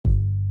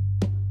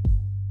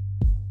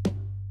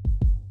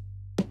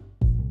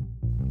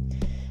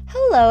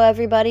Hello,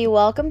 everybody.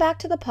 Welcome back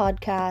to the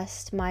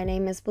podcast. My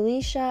name is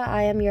Belisha.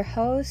 I am your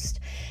host.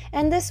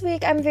 And this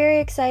week, I'm very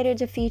excited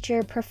to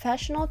feature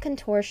professional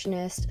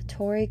contortionist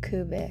Tori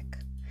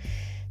Kubick.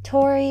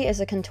 Tori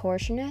is a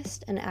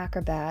contortionist, an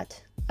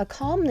acrobat, a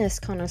calmness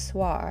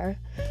connoisseur,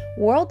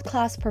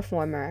 world-class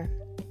performer,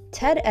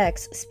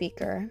 TEDx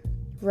speaker,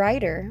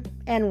 writer,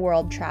 and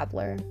world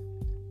traveler.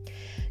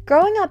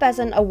 Growing up as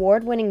an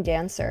award-winning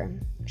dancer,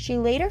 she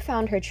later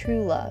found her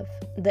true love,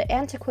 the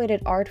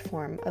antiquated art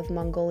form of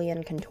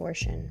Mongolian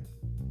contortion.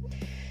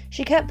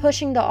 She kept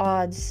pushing the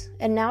odds,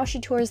 and now she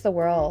tours the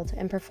world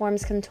and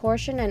performs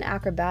contortion and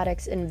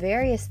acrobatics in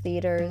various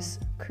theaters,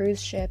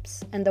 cruise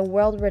ships, and the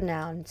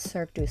world-renowned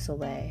Cirque du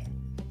Soleil.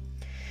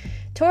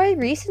 Tori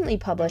recently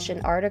published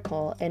an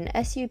article in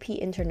SUP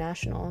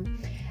International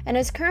and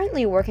is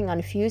currently working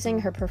on fusing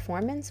her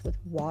performance with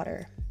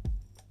water.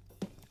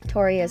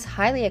 Tori is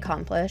highly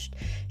accomplished.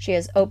 She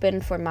has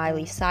opened for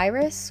Miley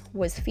Cyrus,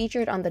 was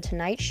featured on The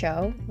Tonight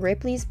Show,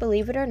 Ripley's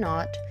Believe It or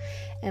Not,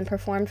 and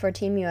performed for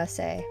Team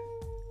USA.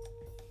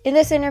 In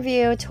this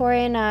interview,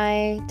 Tori and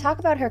I talk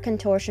about her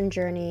contortion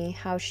journey,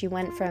 how she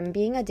went from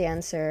being a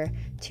dancer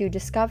to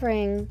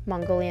discovering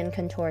Mongolian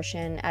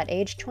contortion at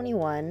age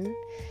 21,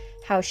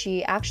 how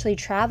she actually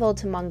traveled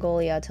to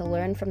Mongolia to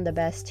learn from the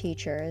best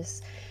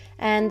teachers,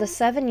 and the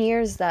 7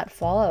 years that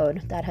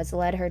followed that has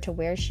led her to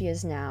where she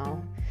is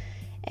now.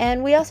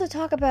 And we also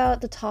talk about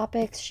the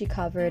topics she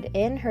covered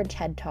in her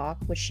TED Talk,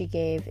 which she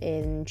gave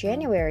in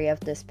January of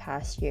this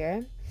past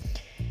year.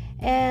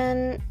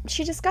 And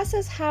she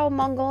discusses how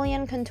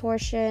Mongolian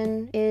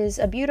contortion is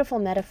a beautiful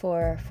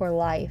metaphor for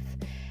life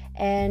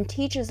and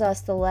teaches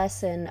us the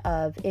lesson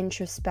of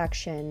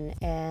introspection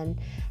and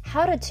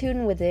how to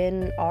tune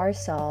within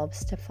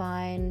ourselves to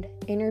find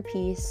inner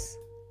peace,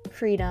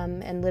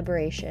 freedom, and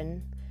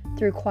liberation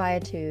through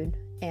quietude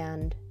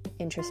and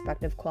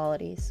introspective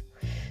qualities.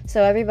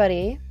 So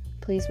everybody,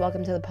 please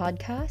welcome to the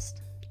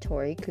podcast,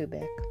 Tori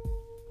Kubick.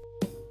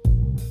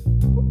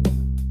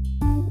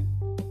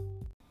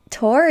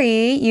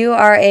 Tori, you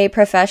are a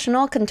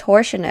professional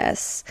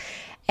contortionist,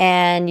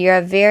 and you're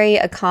a very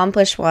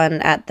accomplished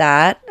one at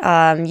that.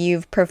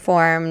 You've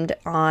performed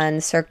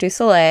on Cirque du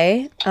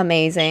Soleil.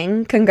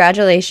 Amazing.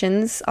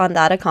 Congratulations on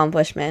that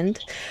accomplishment.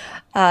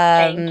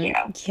 Thank you.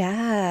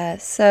 Yeah,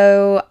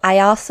 so I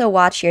also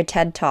watched your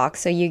TED Talk.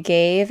 So you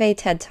gave a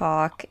TED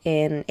Talk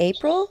in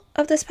April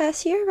of this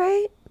past year,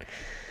 right?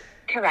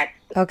 Correct.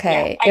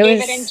 Okay. Yeah. I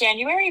gave it in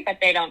January, but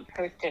they don't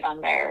post it on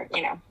their,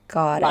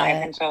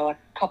 live until a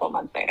couple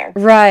months later.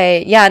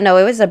 Right. Yeah, no,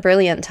 it was a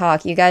brilliant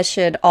talk. You guys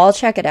should all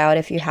check it out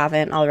if you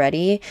haven't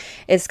already.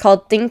 It's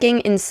called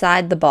Thinking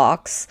Inside the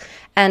Box.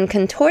 And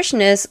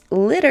contortionists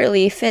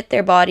literally fit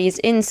their bodies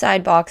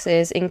inside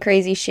boxes in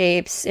crazy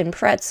shapes, in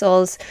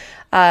pretzels.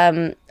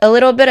 A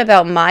little bit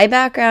about my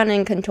background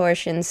in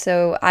contortion.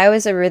 So I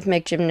was a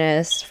rhythmic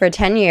gymnast for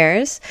 10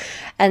 years,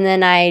 and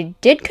then I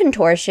did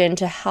contortion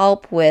to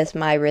help with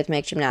my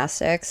rhythmic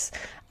gymnastics.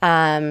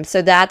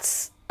 So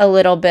that's a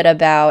little bit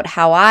about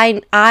how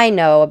I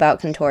know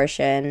about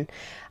contortion.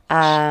 So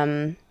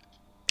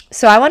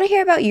I want to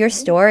hear about your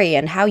story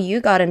and how you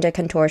got into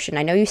contortion.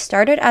 I know you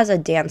started as a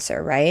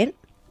dancer, right?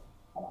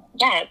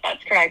 Yeah,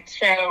 that's correct.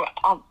 So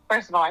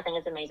first of all, I think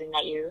it's amazing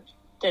that you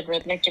did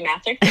rhythmic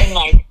gymnastics in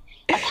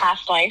a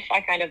past life. I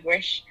kind of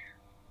wish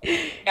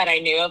that I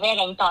knew of it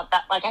and thought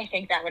that I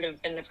think that would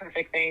have been the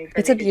perfect thing for me.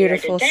 It's a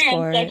beautiful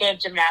sport. I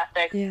did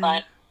gymnastics,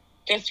 but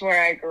just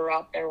where I grew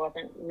up, there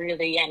wasn't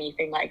really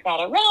anything like that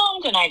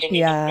around, and I didn't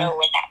even know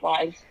what that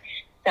was.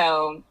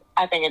 So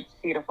I think it's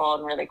beautiful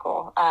and really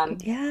cool. But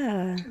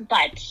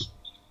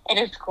it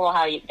is cool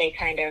how they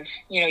kind of,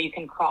 you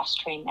can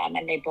cross-train them,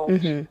 and they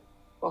both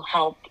will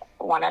help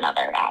one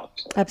another out.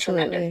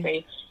 Absolutely.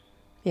 Tremendously.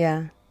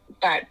 Yeah.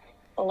 But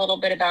a little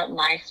bit about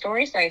my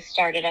story. So I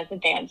started as a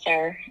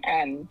dancer,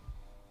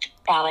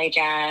 ballet,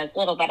 jazz, a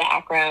little bit of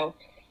acro.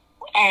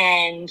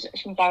 And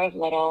since I was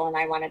little and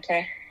I wanted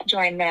to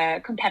join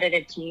the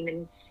competitive team,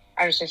 and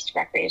I was just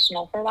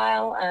recreational for a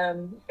while.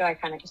 So I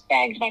kind of just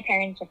begged my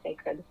parents if they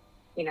could,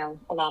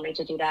 allow me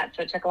to do that.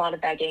 So it took a lot of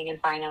begging, and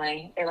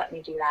finally they let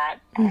me do that.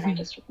 And I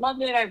just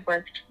loved it. I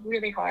worked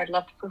really hard,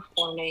 loved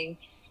performing.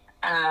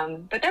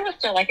 But there was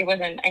still it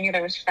wasn't, I knew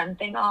there was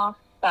something off,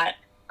 but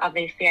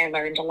obviously I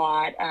learned a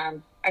lot.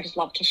 I just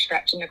loved to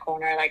stretch in the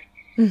corner.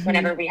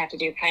 Whenever we had to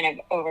do kind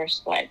of over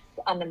splits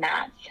on the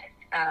mats,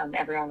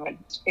 everyone would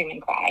scream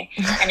and cry.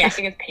 And yes,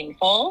 it was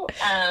painful.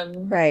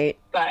 Right.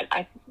 But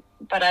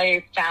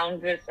I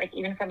found this,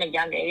 even from a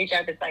young age,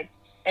 I was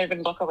I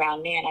would look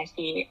around me and I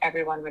see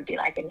everyone would be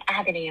in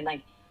agony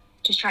and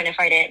just trying to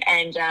fight it.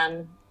 And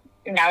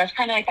that was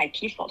kind of my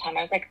peaceful time.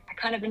 I was I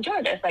kind of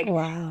enjoy this.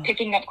 Wow.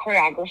 Picking up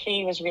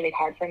choreography was really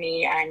hard for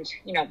me. And,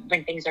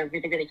 when things are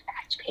really, really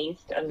fast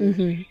paced,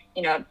 and,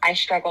 I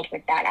struggled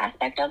with that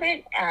aspect of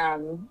it.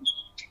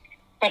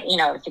 But,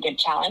 it's a good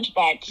challenge.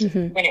 But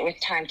when it was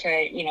time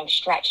to,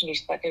 stretch and do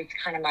splits, it was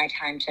kind of my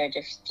time to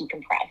just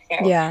decompress.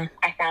 So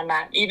I found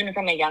that even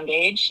from a young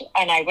age,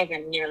 and I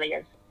wasn't nearly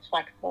as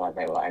flexible as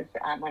I was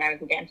when I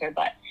was a dancer,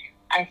 but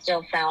I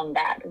still found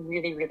that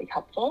really, really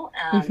helpful.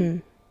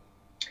 And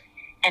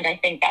I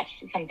think that's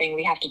something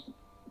we have to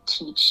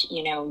teach,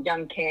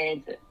 young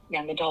kids,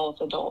 young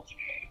adults,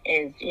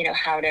 is,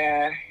 how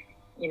to,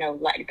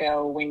 let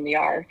go when we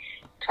are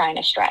trying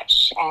to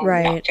stretch, and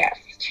not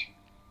just,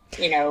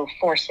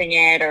 forcing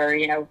it,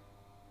 or,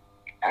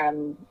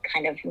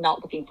 kind of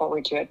not looking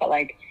forward to it, but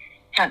like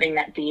having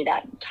that be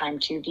that time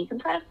to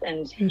decompress,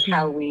 and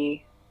how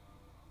we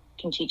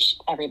can teach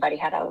everybody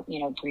how to,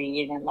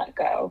 breathe and let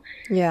go,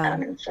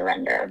 and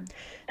surrender.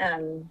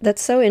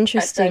 That's so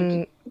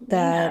interesting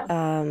that,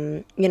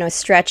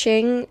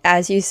 stretching,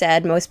 as you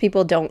said, most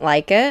people don't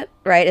like it,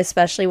 right?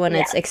 Especially when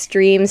it's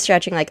extreme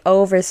stretching, like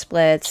over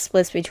splits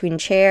between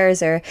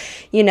chairs, or,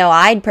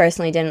 I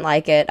personally didn't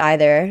like it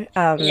either.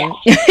 But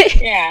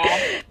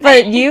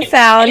you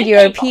found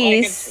your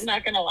piece. Like,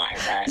 not gonna lie,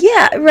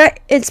 but, right.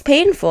 It's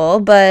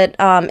painful, but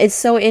it's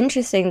so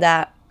interesting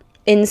that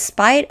in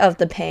spite of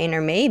the pain,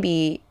 or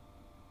maybe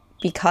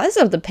because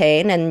of the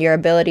pain and your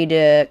ability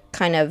to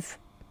kind of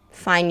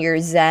find your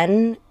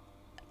zen,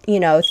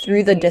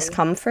 through the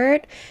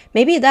discomfort,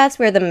 maybe that's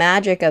where the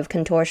magic of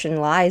contortion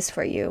lies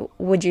for you.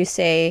 Would you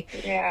say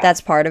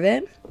that's part of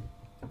it?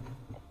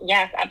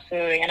 Yes,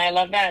 absolutely. And I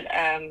love that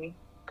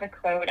the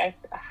quote, I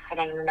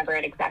don't remember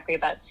it exactly,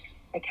 but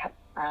like,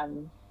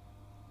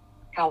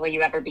 how will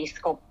you ever be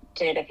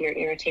sculpted if you're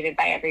irritated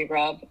by every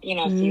rub? So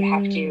you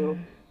have to,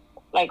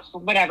 like,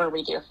 whatever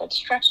we do, if it's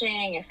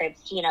stretching, if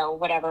it's,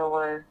 whatever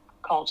we're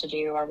called to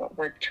do, or what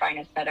we're trying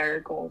to set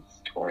our goals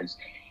towards,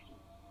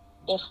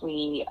 if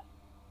we,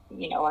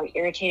 are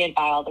irritated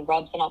by all the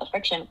rubs and all the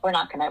friction, we're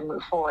not going to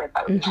move forward,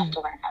 but we have to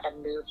learn how to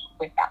move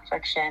with that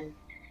friction,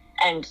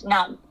 and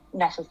not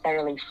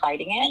necessarily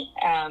fighting it,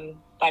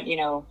 but,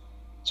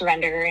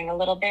 surrendering a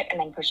little bit and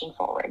then pushing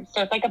forward.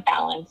 So it's like a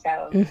balance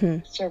of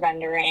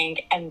surrendering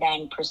and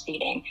then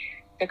proceeding.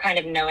 So kind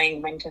of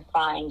knowing when to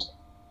find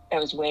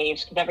those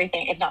waves, because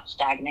everything is not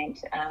stagnant.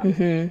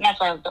 And that's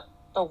why I love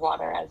the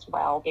water as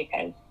well,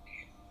 because,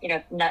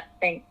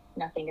 nothing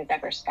is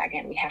ever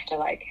stagnant. We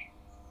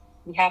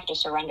have to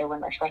surrender when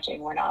we're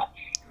stretching. We're not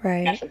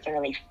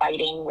necessarily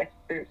fighting with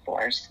brute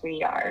force.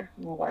 We are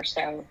more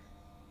so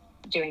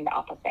doing the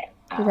opposite.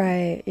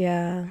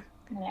 Yeah.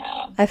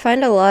 I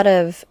find a lot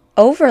of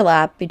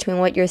overlap between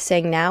what you're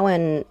saying now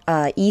and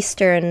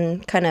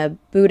Eastern kind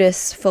of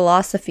Buddhist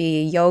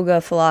philosophy,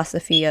 yoga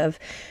philosophy of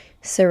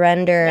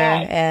surrender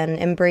and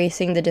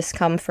embracing the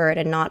discomfort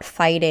and not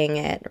fighting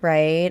it,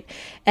 right?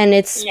 And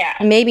it's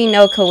maybe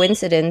no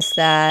coincidence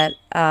that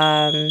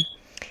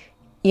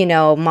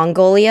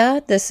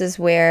Mongolia, this is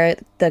where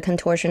the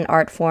contortion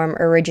art form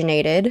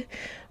originated,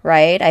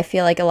 right? I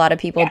feel like a lot of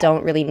people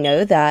don't really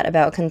know that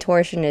about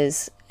contortion.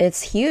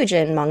 It's huge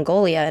in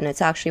Mongolia, and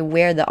it's actually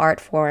where the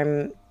art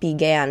form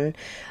began.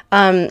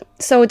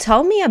 So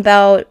tell me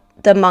about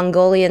the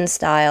Mongolian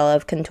style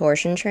of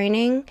contortion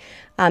training,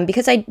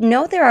 because I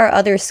know there are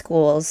other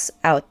schools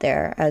out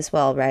there as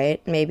well,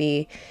 right?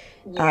 Maybe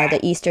the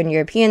Eastern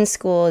European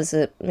school is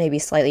maybe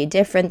slightly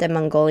different than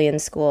Mongolian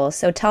school.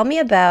 So tell me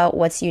about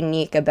what's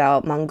unique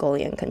about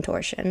Mongolian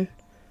contortion.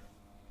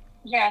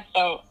 Yeah,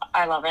 so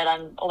I love it.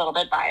 I'm a little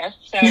bit biased.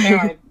 So there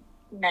are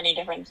many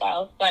different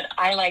styles, but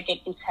I like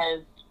it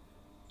because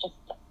just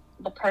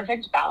the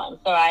perfect balance.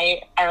 So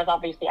I was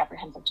obviously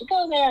apprehensive to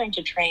go there and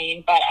to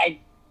train, but I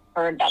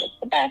heard that it's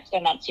the best,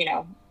 and that's,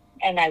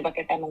 and I look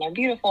at them and they're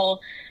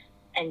beautiful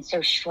and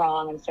so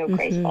strong and so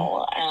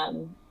graceful.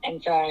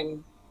 And so I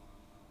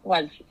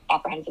was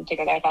apprehensive to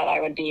go there. I thought I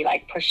would be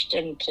like pushed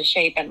into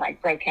shape and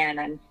like broken,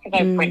 and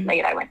because I went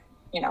late, when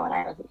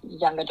I was a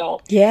young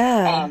adult.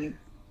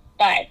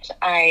 But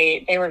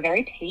they were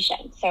very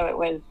patient. So it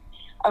was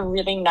a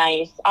really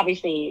nice,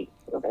 obviously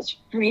it was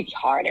really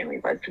hard, and we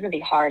worked really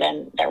hard,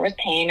 and there was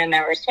pain and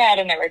there was sweat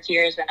and there were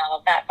tears and all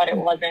of that, but it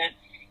wasn't,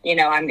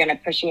 I'm going to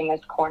push you in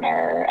this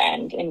corner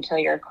and until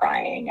you're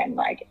crying and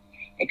like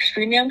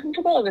extremely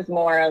uncomfortable. It was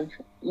more of,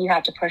 you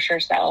have to push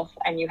yourself,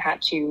 and you have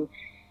to,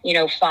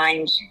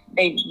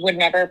 they would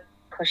never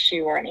push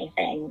you or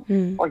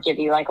anything or give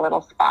you like a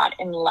little spot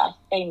unless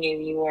they knew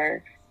you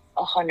were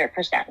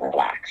 100%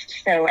 relaxed.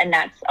 So, and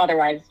that's,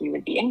 otherwise you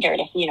would be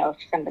injured if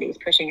somebody's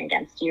pushing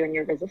against you and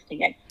you're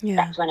resisting it.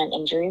 That's when an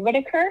injury would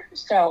occur.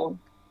 So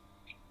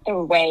the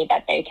way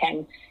that they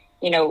can,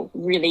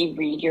 really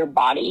read your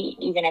body,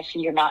 even if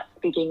you're not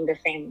speaking the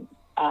same,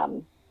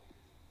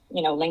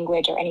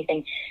 language or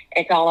anything,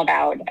 it's all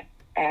about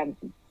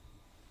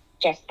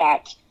just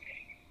that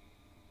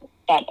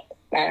like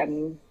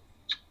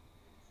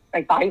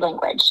body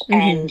language.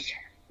 And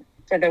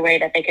so the way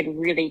that they could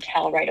really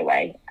tell right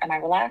away, am I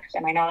relaxed?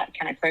 Am I not?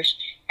 Can I push?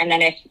 And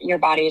then if your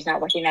body is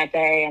not working that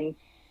day and,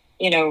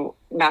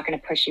 not going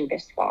to push you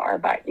this far,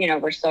 but,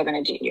 we're still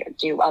going to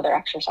do other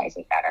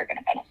exercises that are going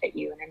to benefit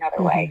you in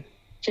another way.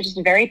 So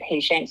just very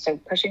patient. So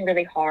pushing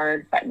really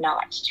hard, but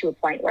not to a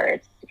point where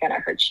it's going to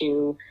hurt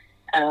you.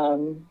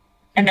 And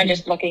then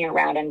just looking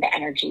around, and the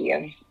energy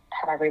of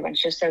how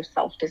everyone's just so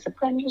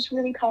self-disciplined was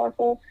really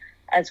powerful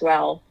as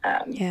well.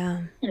 And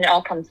it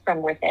all comes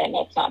from within.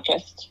 It's not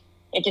just,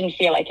 it didn't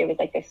feel like it was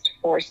like this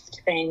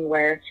forced thing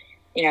where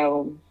you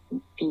know,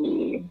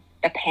 the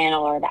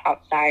panel or the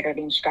outside or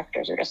the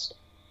instructors are just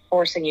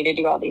forcing you to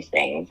do all these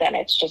things, and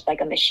it's just like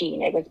a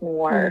machine. It was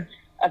more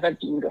of a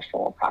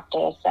beautiful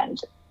practice and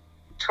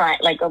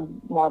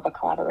more of a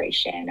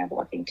collaboration of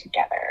working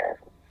together,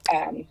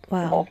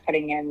 both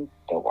putting in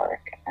the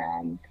work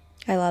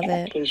I love in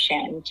it. a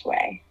patient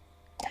way.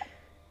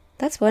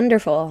 That's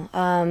wonderful.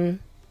 And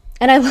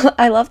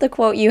I love the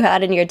quote you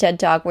had in your TED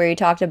Talk where you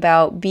talked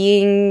about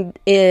being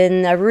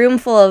in a room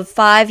full of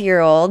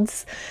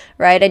 5-year-olds,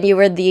 right? And you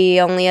were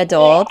the only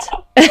adult.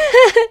 Yeah.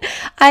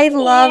 I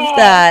love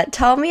that.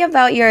 Tell me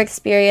about your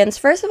experience.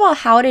 First of all,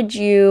 how did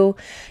you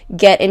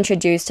get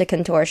introduced to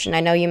contortion? I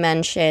know you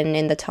mentioned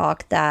in the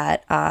talk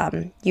that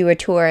you were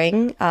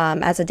touring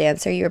as a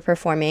dancer, you were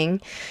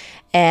performing,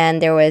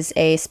 and there was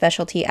a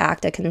specialty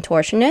act, a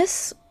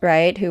contortionist,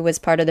 right, who was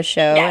part of the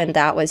show, and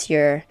that was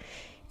your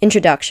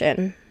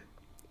introduction.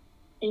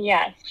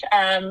 Yes.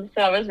 So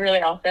it was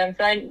really awesome.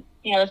 So I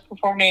was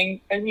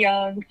performing, I was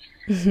young,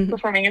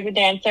 performing as a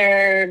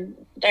dancer.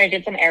 I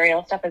did some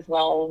aerial stuff as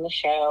well in the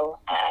show.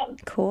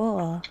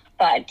 Cool.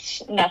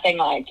 But nothing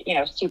like,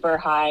 super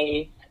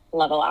high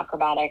level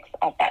acrobatics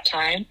at that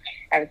time.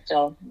 I was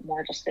still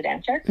more just a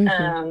dancer.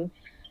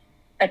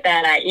 But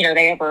then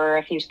there were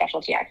a few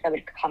specialty acts that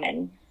would come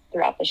in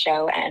throughout the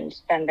show. And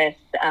then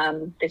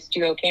this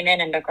duo came in,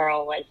 and the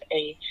girl was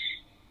a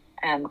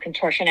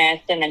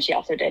contortionist, and then she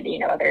also did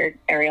other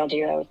aerial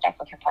duo stuff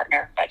with her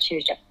partner, but she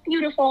was just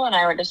beautiful, and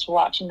I was just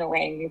watching the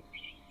wings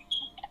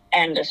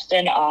and just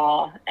in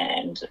awe,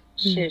 and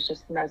she was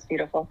just the most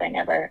beautiful thing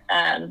ever.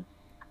 And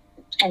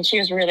she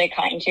was really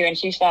kind too, and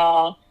she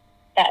saw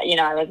that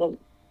I was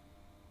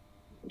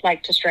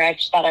like to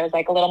stretch, that I was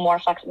like a little more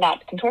flexible,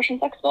 not contortion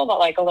flexible, but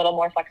like a little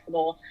more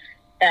flexible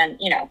than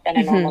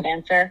a normal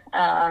dancer.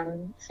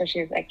 So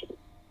she was like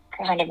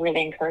kind of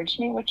really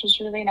encouraged me, which was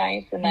really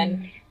nice, and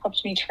then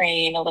helped me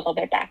train a little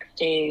bit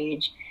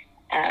backstage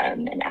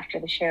and after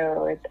the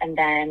shows. And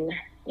then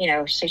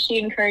so she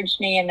encouraged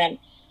me, and then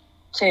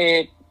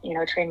to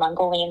train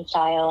Mongolian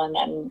style, and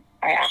then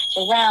I asked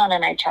around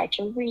and I tried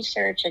to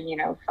research and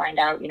find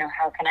out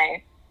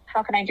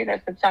how can I do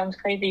this? It sounds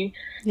crazy.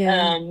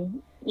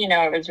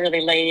 It was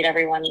really late.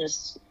 Everyone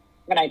just,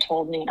 when I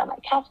told my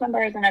cast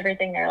members and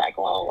everything, they're like,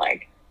 well,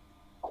 like,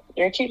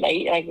 you're too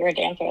late, like, you're a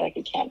dancer, like,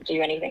 you can't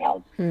do anything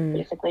else.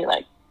 Basically,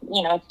 like,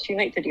 it's too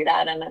late to do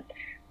that.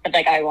 But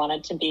like, I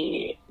wanted to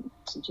do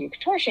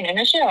contortion in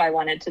a show. I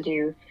wanted to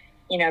do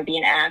be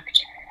an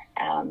act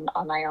on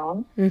my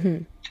own,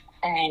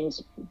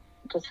 and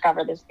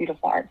discover this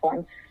beautiful art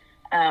form,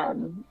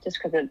 just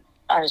because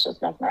I was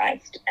just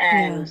mesmerized.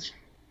 And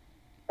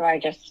so I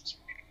just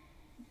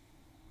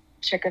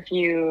took a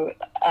few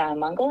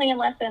Mongolian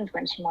lessons,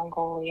 went to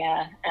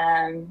Mongolia,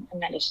 and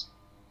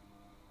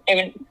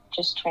then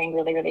just trained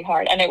really, really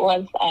hard. And it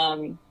was,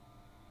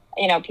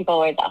 people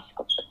always ask,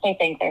 they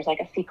think there's like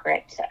a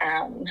secret,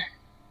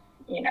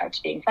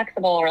 to being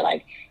flexible, or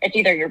like it's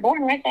either you're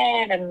born with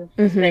it, and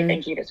they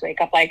think you just wake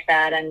up like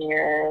that, and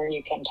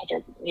you can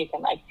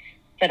like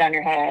sit on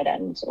your head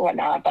and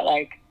whatnot. But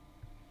like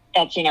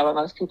that's what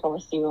most people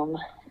assume,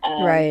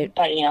 right?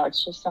 But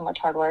it's just so much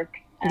hard work.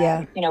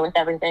 With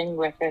everything,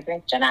 with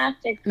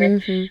gymnastics,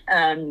 with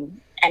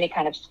any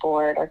kind of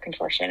sport or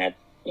contortion, it's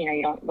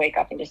you don't wake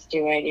up and just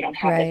do it. You don't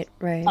have this,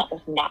 it's not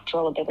this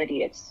natural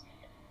ability. It's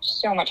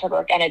so much hard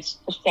work, and it's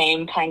the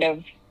same kind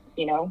of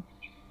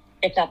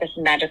it's not this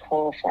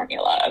magical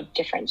formula of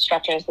different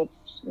stretches. It's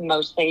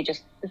mostly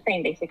just the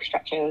same basic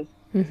stretches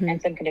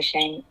and some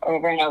conditioning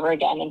over and over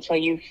again until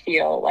you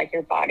feel like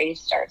your body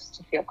starts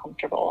to feel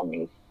comfortable in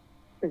these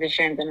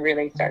positions and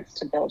really starts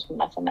to build some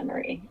muscle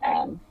memory.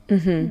 And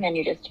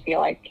you just feel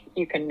like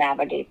you can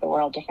navigate the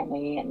world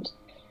differently, and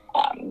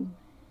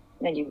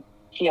then you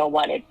feel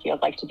what it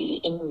feels like to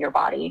be in your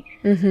body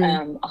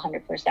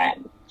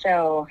 100%.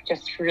 So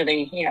just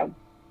really,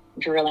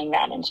 drilling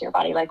that into your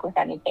body, like with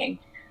anything.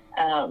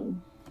 So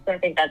I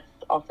think that's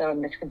also a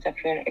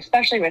misconception,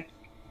 especially with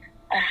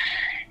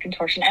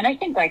contortion. And I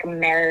think like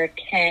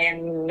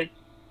American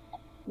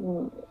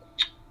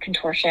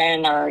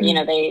contortion, or,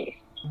 they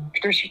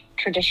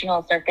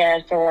traditional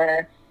circus,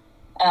 or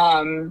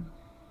I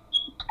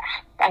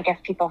guess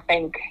people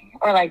think,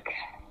 or like,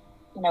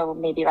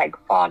 maybe like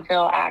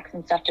vaudeville acts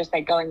and stuff, just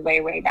like going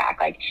way, way back.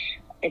 Like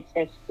it's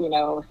this,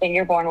 thing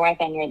you're born with,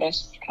 and you're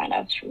this kind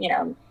of,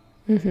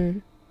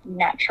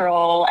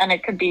 natural, and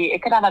it could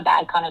have a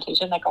bad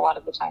connotation, like a lot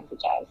of the times it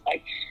does.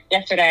 Like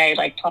yesterday,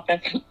 like taught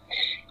this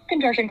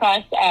contortion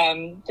class,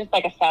 just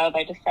like a sub.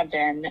 I just subbed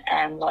in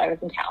while I was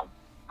in town,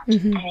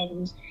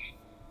 and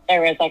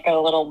there was like a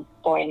little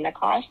boy in the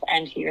class,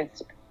 and he was,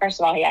 first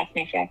of all, he asked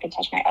me if I could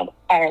touch my elbow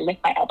or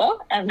lift my elbow.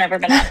 I've never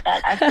been asked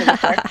that actually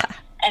before.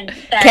 And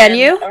then, can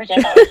you? Which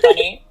I thought was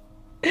funny.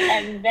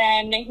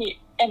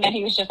 And then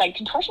he was just like,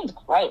 contortion's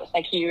gross.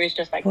 Like he was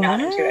just like not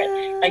into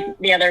it. Like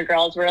the other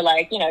girls were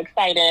like,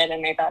 excited,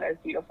 and they thought it was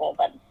beautiful.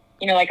 But,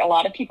 like a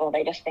lot of people,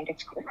 they just think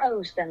it's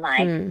gross, and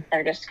like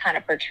they're just kind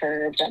of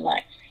perturbed, and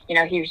like,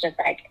 he was just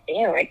like,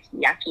 ew, it's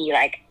yucky,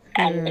 like,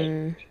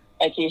 and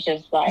like he was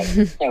just like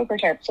so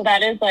perturbed. So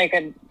that is like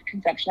a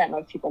conception that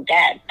most people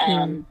get.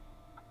 And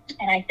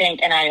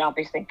I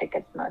obviously think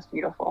it's the most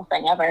beautiful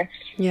thing ever.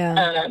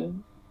 Yeah.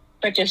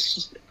 But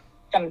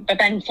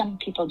then some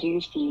people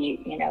do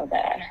see, you know,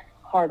 the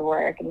hard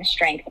work and the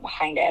strength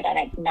behind it. And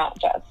it's not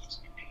just,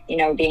 you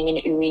know, being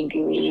an ooey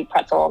gooey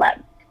pretzel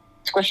that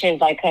squishes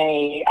like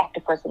a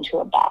octopus into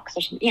a box.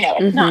 You know,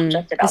 it's not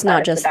just about it's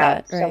not just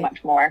that, right. So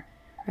much more.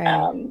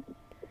 Right.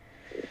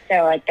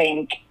 So I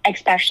think,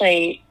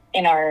 especially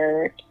in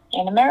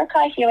America,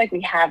 I feel like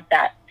we have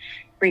that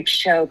freak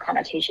show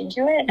connotation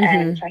to it.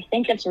 And so I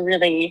think it's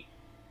really,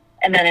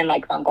 and then in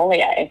like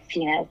Mongolia, it's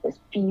seen as this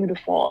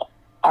beautiful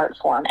art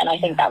form. And I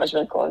think that was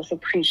really cool. It was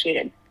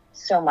appreciated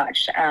so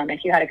much.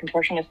 If you had a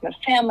contortionist in the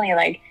family,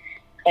 like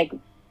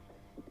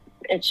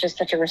it's just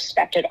such a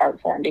respected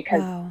art form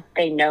because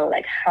they know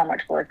like how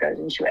much work goes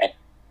into it.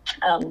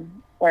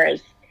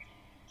 Whereas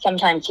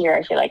sometimes here,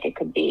 I feel like it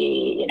could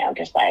be, you know,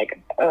 just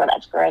like, oh,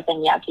 that's gross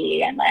and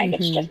yucky. And like,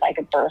 it's just like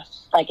a birth,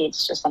 like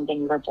it's just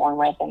something you were born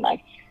with and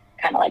like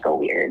kind of like a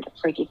weird,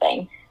 freaky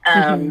thing.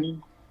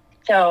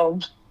 So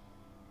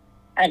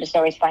I just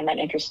always find that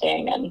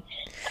interesting. And,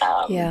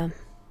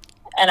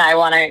 and I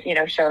want to, you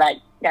know, show that,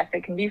 yes,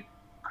 it can be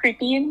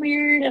creepy and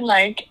weird and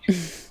like,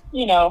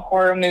 you know,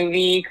 horror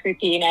movie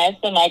creepiness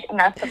and like, and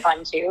that's the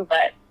fun too,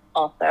 but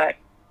also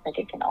like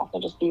it can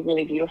also just be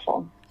really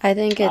beautiful. I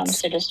think it's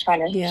so just trying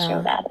to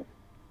show that.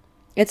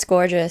 It's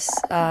gorgeous.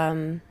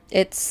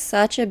 It's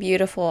such a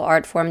beautiful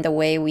art form, the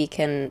way we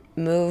can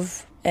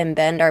move and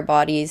bend our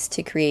bodies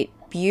to create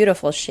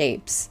beautiful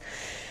shapes.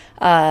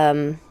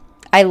 I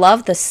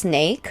love the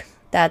snake.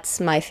 That's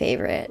my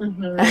favorite.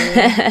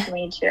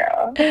 Me too.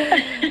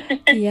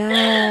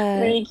 Yeah.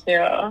 Me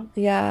too.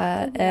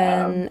 Yeah.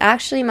 And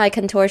actually, my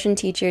contortion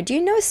teacher, do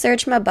you know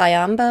Serchma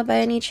Bayamba by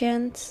any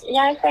chance?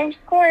 Yes, of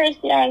course.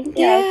 Yes.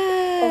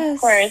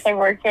 Of course. I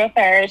worked with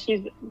her.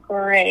 She's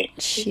great.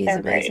 She's so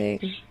amazing.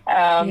 Great.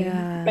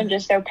 And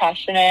just so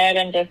passionate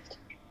and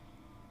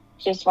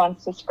just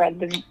wants to spread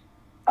the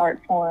art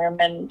form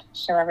and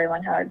show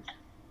everyone how it's,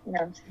 you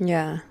know,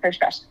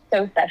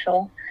 so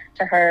special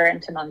to her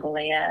and to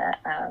Mongolia.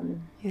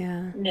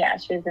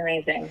 She's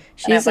amazing.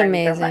 She's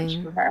amazing. So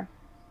much from her.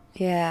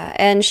 Yeah,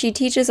 and she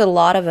teaches a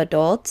lot of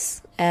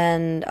adults,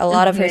 and a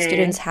lot of her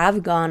students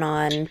have gone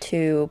on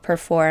to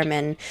perform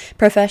and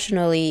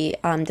professionally,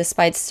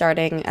 despite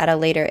starting at a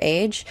later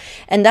age.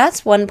 And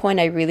that's one point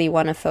I really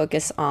want to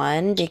focus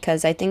on,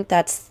 because I think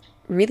that's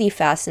really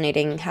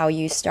fascinating how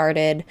you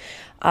started,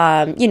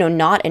 you know,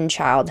 not in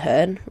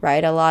childhood,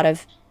 right? A lot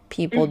of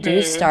people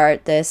do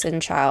start this in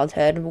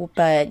childhood,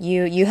 but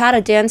you had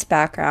a dance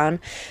background,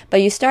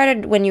 but you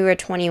started when you were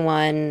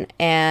 21,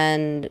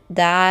 and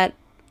that,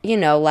 you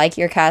know, like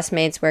your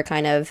castmates were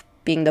kind of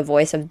being the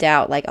voice of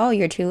doubt, like, oh,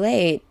 you're too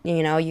late,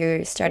 you know,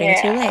 you're starting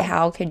too late,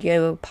 how could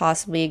you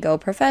possibly go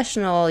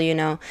professional, you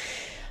know?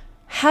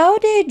 How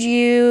did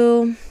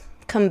you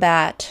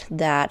combat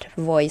that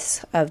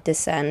voice of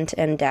dissent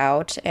and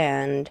doubt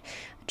and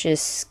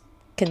just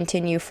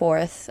continue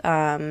forth,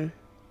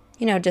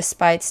 you know,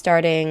 despite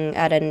starting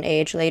at an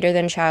age later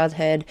than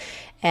childhood,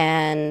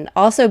 and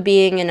also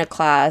being in a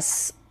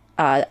class,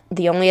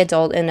 the only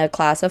adult in a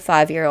class of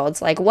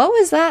 5-year-olds? Like, what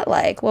was that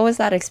like? What was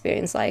that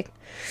experience like?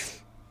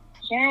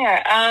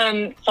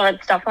 Yeah, so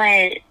it's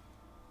definitely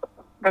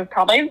was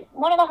probably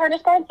one of the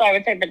hardest parts. I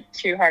would say the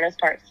two hardest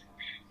parts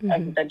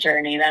of the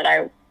journey that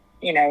I,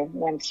 you know,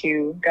 want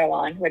to go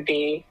on would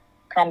be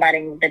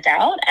combating the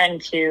doubt and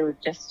to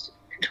just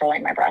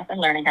controlling my breath and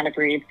learning how to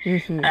breathe.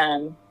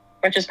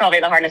 Which is probably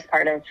the hardest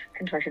part of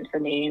contortion for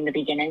me in the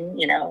beginning,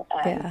 you know,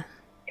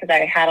 because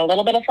I had a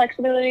little bit of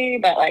flexibility,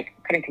 but like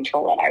couldn't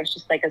control it. I was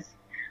just like this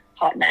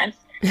hot mess,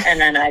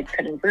 and then I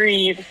couldn't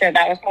breathe. So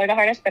that was probably the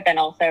hardest. But then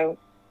also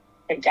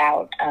the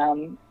doubt,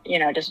 you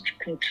know, just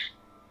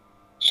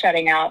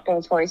shutting out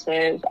those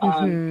voices.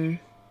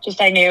 Just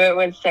I knew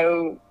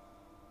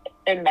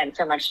it meant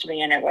so much to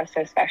me, and it was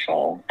so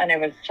special, and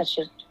it was such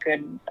a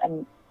good,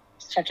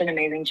 such an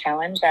amazing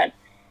challenge that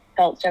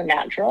felt so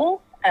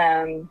natural.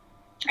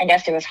 I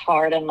guess it was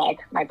hard, and like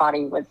my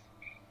body was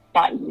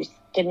not used,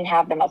 didn't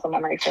have the muscle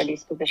memory for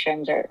these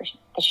positions or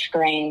the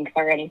strength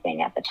or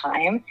anything at the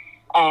time.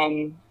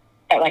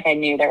 But like I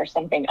knew there was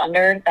something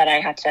under that I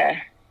had to,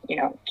 you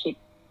know, keep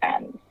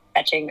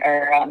fetching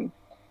or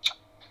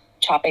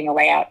chopping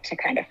away out to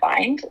kind of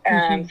find. So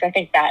I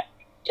think that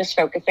just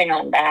focusing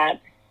on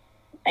that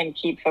and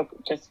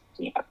just,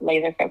 you know,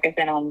 laser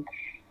focusing on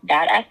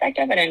that aspect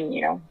of it, and,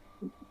 you know,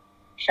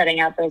 shutting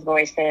out those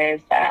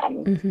voices.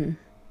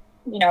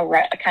 You know,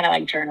 kind of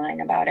like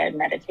journaling about it,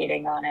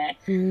 meditating on it.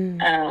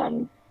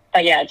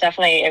 But yeah,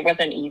 it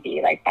wasn't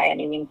easy, like by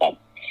any means. That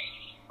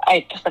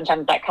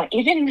sometimes that kind of,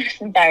 even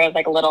since I was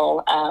like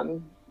little,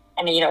 and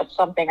you know, it's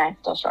something I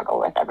still struggle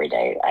with every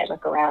day. I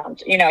look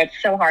around, you know, it's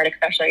so hard,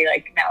 especially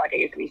like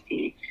nowadays we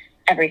see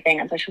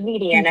everything on social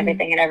media and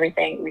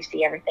everything. We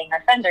see everything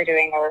our friends are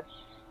doing, or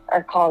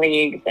our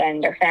colleagues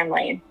and our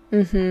family.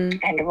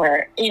 And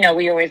we're, you know,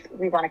 we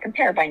want to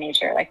compare by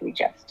nature. Like we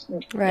just, you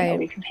know,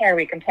 we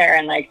compare.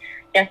 And like,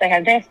 yes, I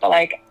have this, but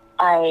like,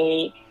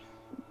 I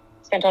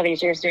spent all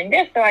these years doing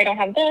this, so I don't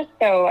have this.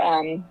 So,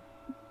 am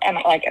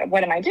I like,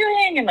 what am I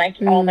doing? And like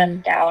all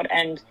this doubt.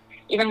 And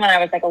even when I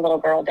was like a little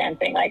girl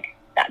dancing, like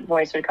that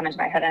voice would come into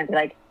my head and I'd be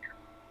like,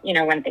 you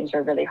know, when things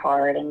were really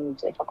hard and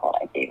difficult,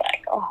 I'd be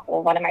like, oh,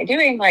 well, what am I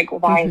doing? Like,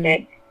 why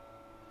am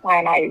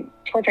I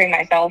torturing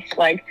myself,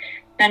 like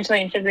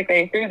mentally and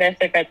physically through this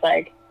if it's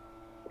like,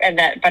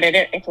 but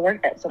it's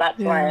worth it. So that's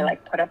why I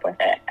like put up with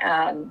it.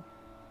 And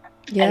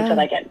so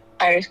like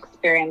I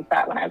experienced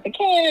that when I was a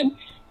kid.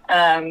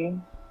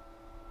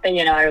 But,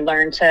 you know, I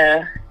learned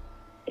to,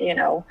 you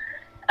know,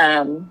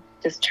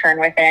 just turn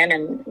within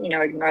and, you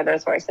know, ignore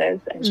those voices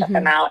and shut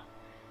them out.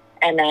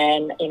 And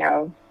then, you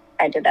know,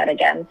 I did that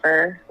again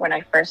for when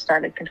I first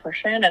started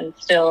contortion, and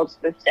still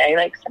to this day,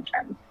 like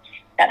sometimes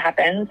that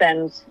happens.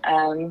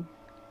 And,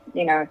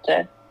 you know,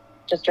 to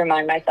just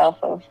remind myself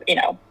of, you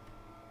know,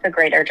 the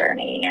greater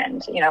journey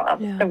and, you know, of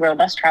the road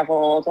less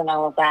traveled and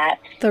all of that.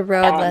 The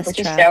road less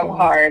which traveled. Which is so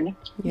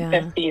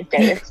hard these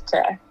days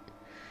to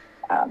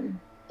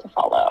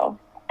follow.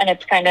 And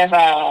it's kind of,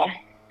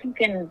 I think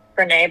in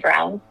Brene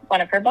Brown,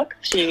 one of her books,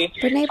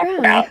 Brene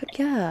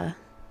Brown,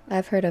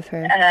 I've heard of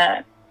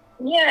her.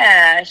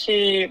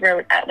 She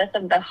wrote Atlas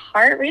of the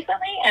Heart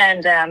recently,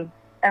 and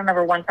I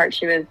remember one part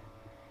she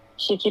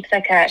keeps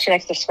like she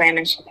likes to swim,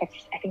 and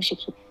I think she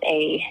keeps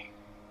a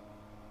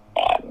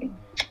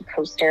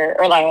poster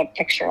or like a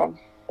picture of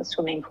the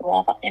swimming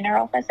pool in her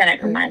office, and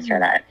it reminds her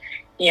that,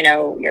 you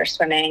know, you're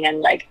swimming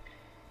and like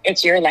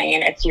it's your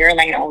lane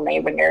only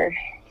when you're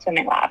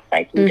swimming laps.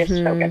 Like you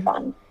just focus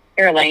on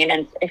your lane,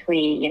 and if we,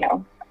 you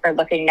know, are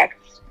looking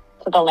next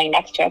to the lane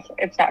next to us,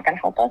 it's not going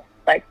to help us.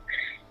 Like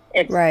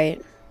it's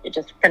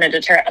just going to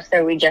deter us.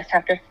 So we just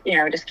have to, you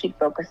know, just keep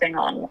focusing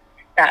on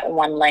that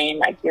one lane,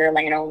 like your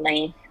lane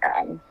only.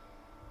 And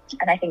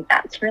I think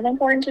that's really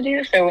important to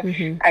do. So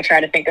I try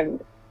to think of,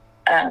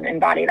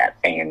 embody that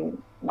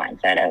same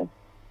mindset of,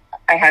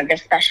 I have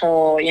this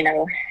special, you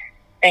know,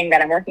 thing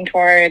that I'm working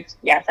towards.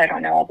 Yes, I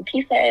don't know all the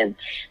pieces,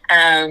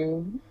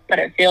 but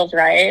it feels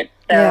right.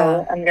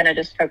 So I'm going to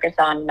just focus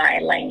on my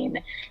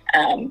lane,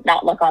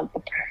 not look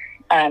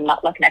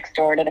next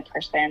door to the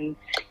person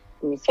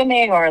who's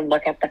swimming, or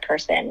look at the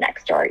person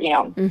next door. You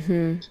know,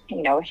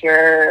 you know, if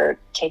you're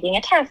taking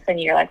a test and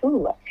you're like,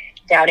 ooh,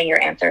 doubting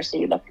your answer, so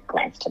you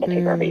glance to the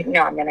paper, but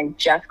no, I'm going to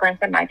just glance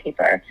at my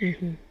paper,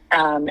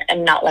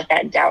 and not let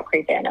that doubt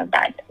creep in of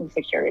that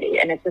insecurity.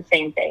 And it's the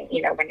same thing,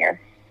 you know, when you're,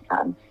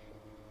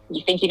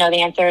 you think you know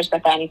the answers,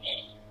 but then,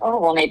 oh,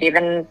 well, maybe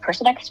the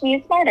person next to me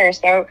is smarter.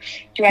 So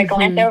do I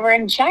glance over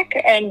and check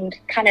and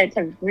kind of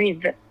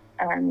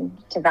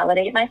to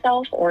validate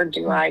myself, or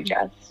do I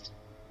just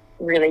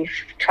really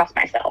trust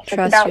myself?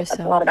 It's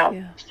a lot about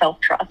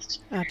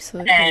self-trust.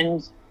 Absolutely.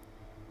 And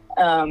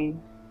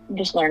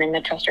just learning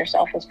to trust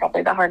yourself is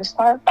probably the hardest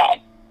part, but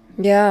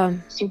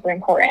super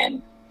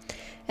important.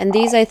 And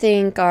these, I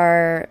think,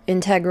 are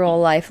integral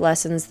life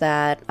lessons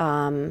that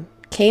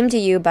came to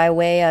you by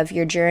way of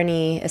your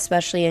journey,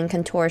 especially in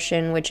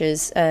contortion, which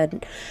is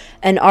an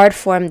art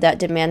form that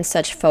demands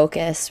such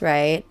focus,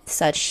 right?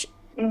 Such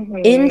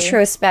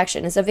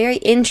introspection. It's a very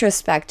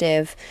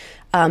introspective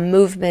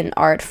movement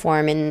art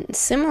form, and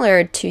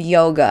similar to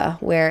yoga,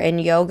 where in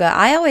yoga,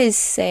 I always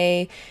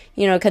say,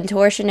 you know,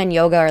 contortion and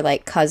yoga are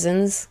like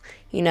cousins.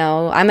 You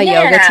know, I'm a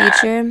yoga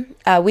teacher.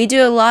 We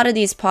do a lot of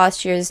these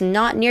postures,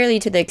 not nearly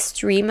to the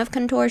extreme of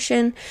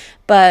contortion,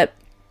 but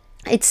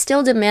it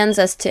still demands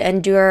us to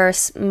endure,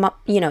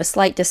 you know,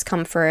 slight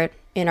discomfort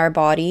in our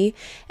body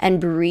and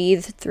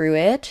breathe through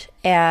it,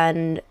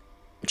 and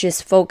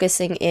just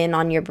focusing in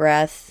on your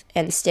breath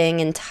and staying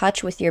in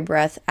touch with your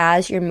breath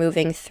as you're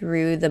moving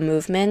through the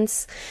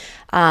movements,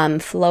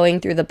 flowing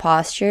through the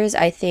postures.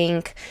 I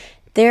think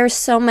there's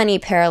so many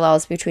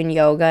parallels between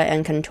yoga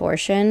and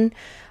contortion.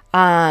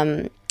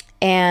 And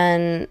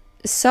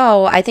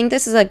so I think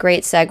this is a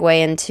great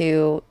segue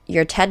into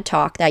your TED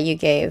Talk that you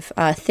gave,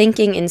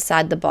 Thinking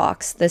Inside the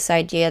Box, this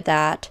idea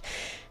that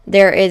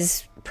there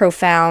is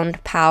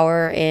profound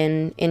power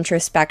in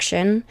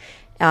introspection,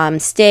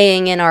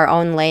 staying in our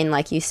own lane,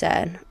 like you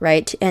said,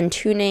 right? And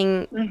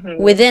tuning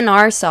within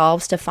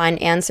ourselves to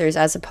find answers,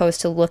 as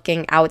opposed to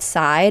looking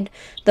outside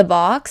the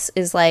box.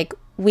 Is like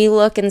we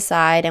look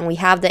inside and we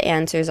have the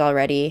answers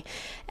already,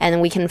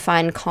 and we can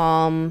find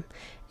calm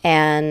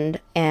and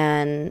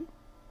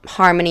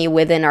harmony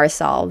within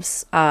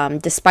ourselves,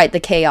 despite the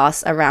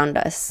chaos around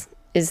us.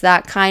 Is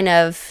that kind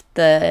of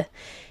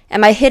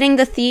am I hitting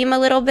the theme a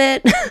little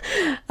bit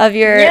of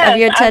your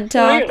TED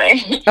Talk?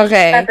 Absolutely.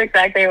 Okay. That's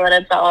exactly what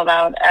it's all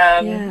about.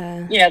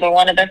 You know,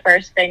 one of the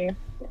first things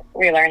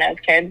we learn as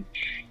kids,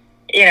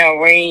 you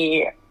know,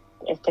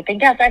 is to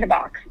think outside the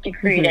box, be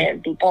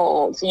creative, be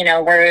bold. You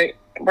know,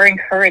 we're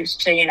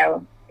encouraged to, you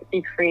know,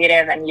 be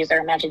creative and use our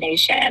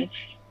imagination.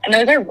 And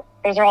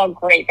those are all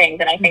great things.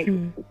 And I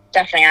think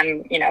definitely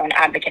I'm, you know, an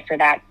advocate for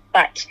that.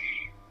 But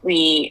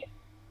we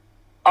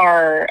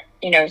are,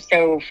 you know,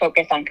 so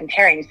focused on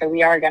comparing. So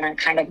we are going to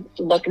kind of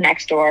look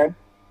next door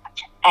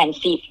and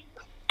see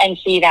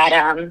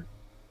that,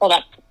 hold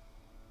up.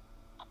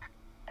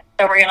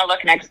 So we're going to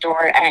look next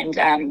door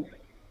and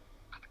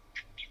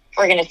we're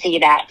we're going to see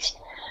that,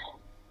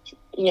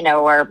 you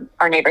know,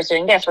 our neighbor's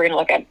doing this. We're going to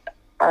look at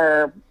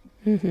our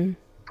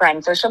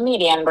friend's social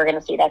media, and we're going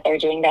to see that they're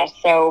doing this.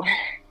 So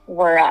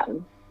we're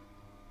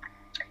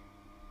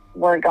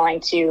going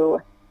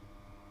to,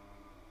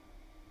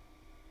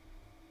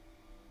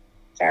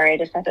 sorry, I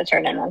just have to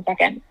turn in 1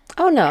 second.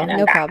 Oh,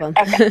 no problem.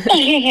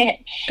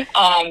 Okay.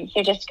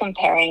 So just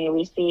comparing,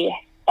 we see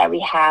that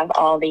we have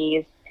all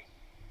these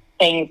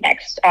things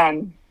next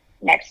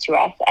to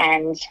us,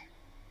 and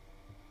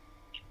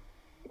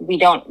we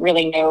don't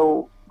really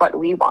know what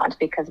we want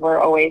because we're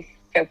always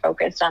so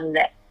focused on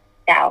the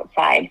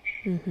outside.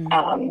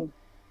 So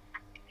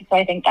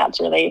I think that's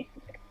really,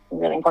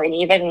 really important.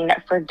 Even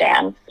for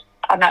dance,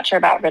 I'm not sure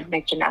about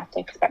rhythmic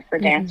gymnastics, but for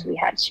dance, we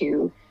had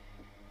to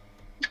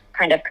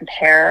kind of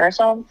compare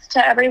ourselves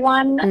to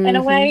everyone in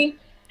a way.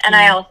 And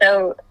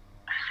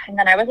and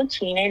then I was a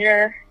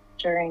teenager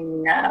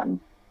during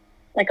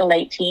like a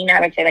late teen,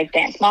 I would say like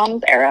Dance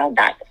Moms era,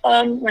 that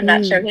when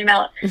that show came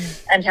out,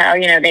 and how,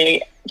 you know,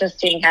 they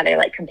just seeing how they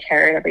like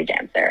compared every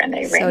dancer and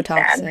they ranked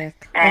them.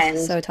 And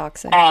so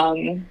toxic.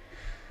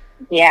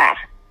 Yeah.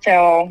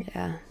 So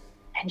and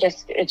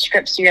just it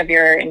strips you of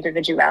your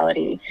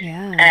individuality.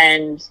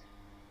 And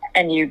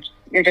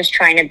you're just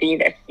trying to be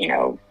this, you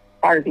know,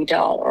 Barbie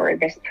doll or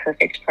this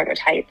perfect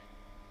prototype.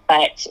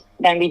 But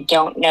then we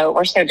don't know,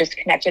 we're so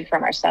disconnected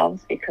from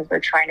ourselves because we're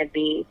trying to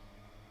be,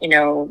 you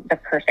know, the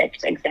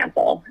perfect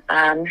example.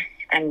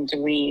 And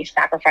we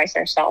sacrifice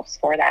ourselves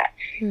for that.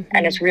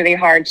 And it's really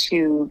hard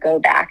to go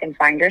back and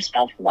find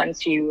yourself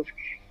once you've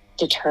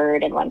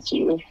deterred and once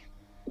you've,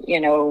 you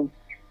know,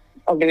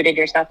 eluded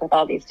yourself with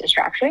all these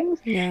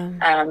distractions.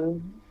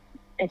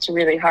 It's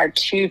really hard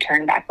to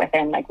turn back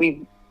within. Like,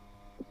 we've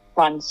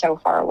run so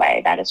far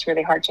away that it's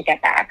really hard to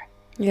get back.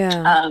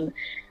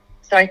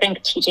 So I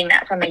think teaching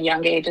that from a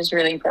young age is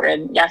really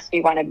important. Yes,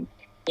 we want to,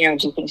 you know,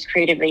 do things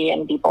creatively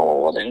and be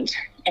bold and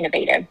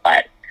innovative,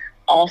 but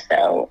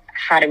also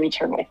how do we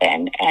turn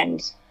within?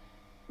 And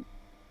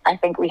I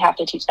think we have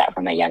to teach that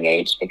from a young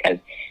age, because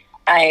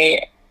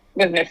I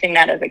was missing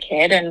that as a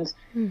kid. And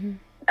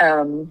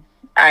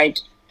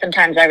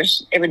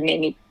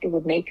it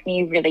would make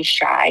me really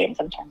shy. And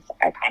sometimes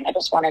I kind of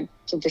just wanted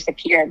to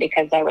disappear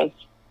because I was,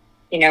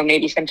 you know,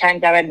 maybe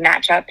sometimes I would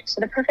match up to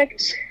the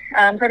perfect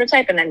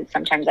prototype, and then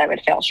sometimes I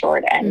would fail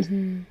short,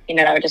 and, you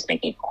know, that would just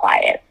make me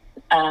quiet,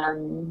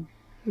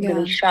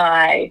 really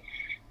shy,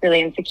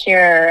 really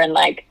insecure, and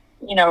like,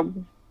 you know,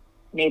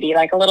 maybe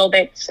like a little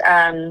bit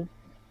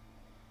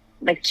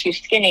like too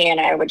skinny, and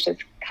I would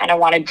just kind of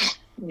want to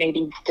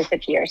maybe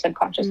disappear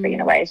subconsciously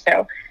in a way.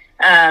 So,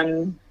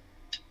 and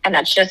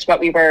that's just what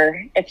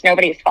it's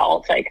nobody's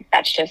fault. Like,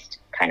 that's just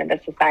kind of the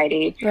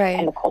society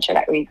and the culture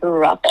that we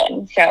grew up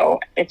in. So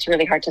it's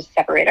really hard to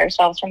separate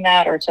ourselves from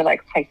that, or to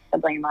like place the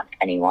blame on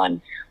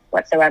anyone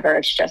whatsoever.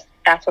 It's just,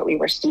 that's what we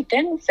were steeped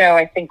in. So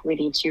I think we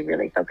need to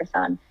really focus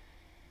on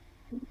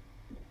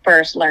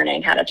first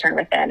learning how to turn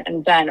within,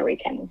 and then we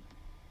can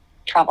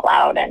travel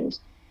out and,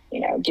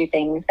 you know, do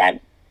things that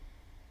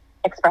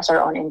express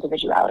our own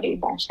individuality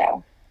more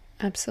so.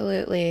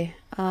 Absolutely.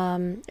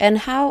 And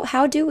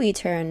how do we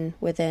turn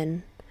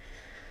within?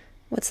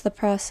 What's the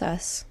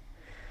process?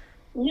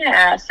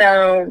 Yeah,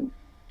 so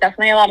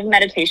definitely a lot of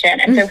meditation.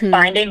 And so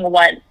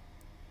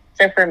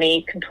so for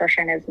me,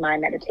 contortion is my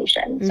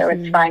meditation. So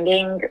it's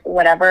finding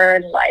whatever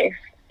in life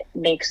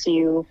makes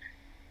you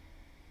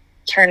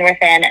turn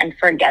within and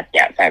forget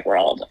the outside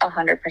world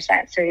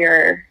 100%.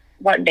 So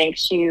what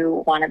makes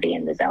you want to be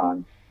in the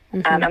zone.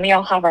 And we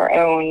all have our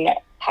own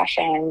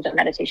passions and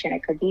meditation.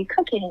 It could be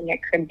cooking.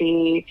 It could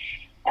be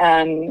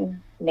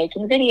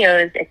making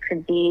videos. It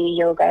could be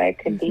yoga. It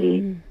could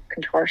be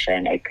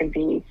contortion. It could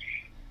be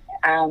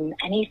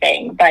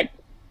anything. But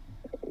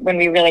when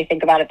we really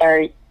think about it,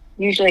 there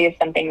usually is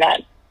something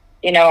that,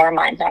 you know, our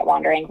mind's not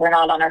wandering. We're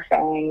not on our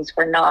phones.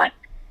 We're not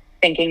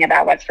thinking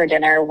about what's for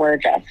dinner. We're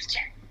just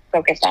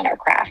focused on our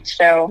craft.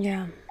 So,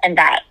 and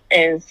that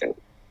is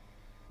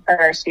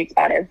where our sweet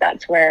spot is.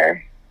 That's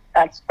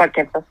what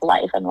gives us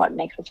life and what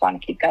makes us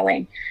want to keep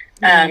going,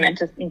 and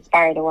to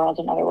inspire the world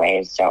in other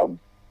ways. So,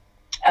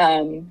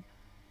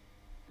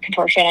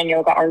 contortion and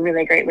yoga are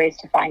really great ways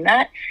to find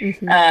that.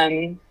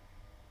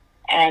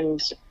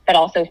 But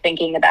also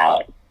thinking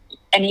about,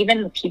 and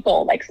even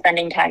people, like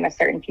spending time with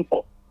certain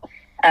people.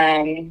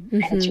 And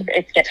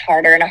it gets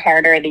harder and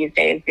harder these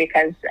days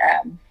because,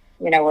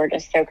 you know, we're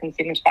just so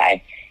consumed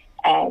by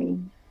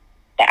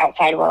the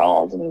outside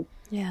world and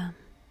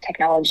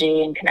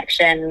technology and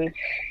connection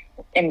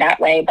in that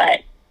way.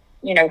 But,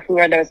 you know, who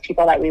are those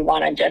people that we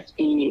want to just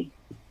be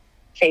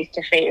face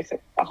to face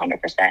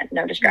 100%,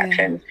 no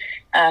distractions?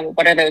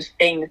 What are those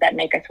things that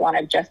make us want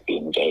to just be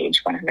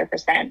engaged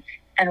 100%?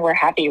 And we're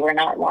happy we're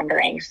not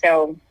wandering.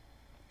 So,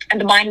 and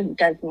the mind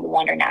does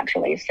wander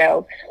naturally.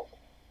 So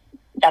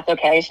that's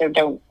okay. So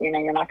don't, you know,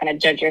 you're not going to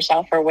judge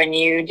yourself for when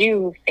you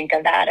do think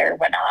of that or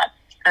whatnot.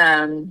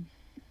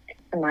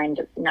 The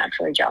mind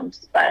naturally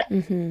jumps, but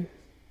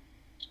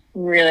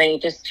really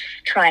just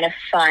trying to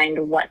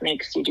find what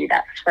makes you do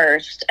that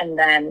first, and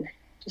then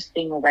just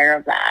being aware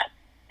of that,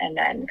 and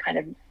then kind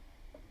of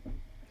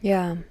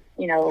Yeah.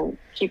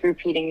 Keep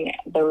repeating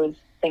those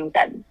things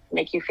that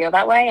make you feel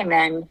that way, and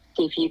then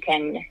see if you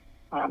can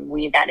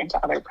weave that into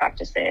other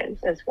practices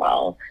as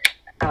well,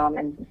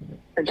 and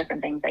for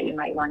different things that you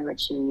might want to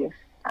achieve.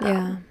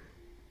 Yeah.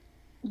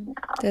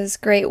 There's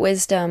great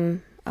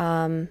wisdom.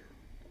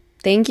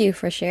 Thank you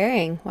for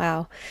sharing.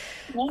 Wow.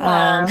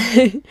 Yeah.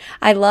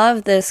 I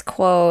love this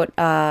quote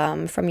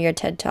from your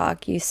TED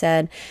Talk. You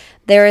said,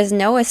 "There is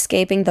no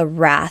escaping the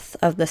wrath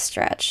of the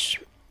stretch,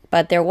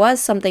 but there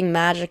was something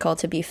magical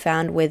to be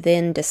found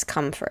within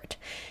discomfort.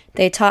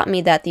 They taught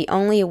me that the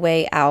only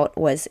way out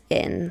was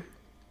in."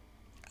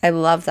 I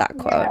love that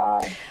quote.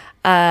 Yeah.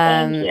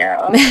 Thank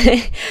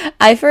you.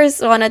 I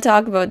first want to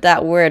talk about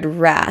that word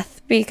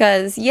wrath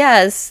because,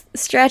 yes,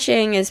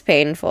 stretching is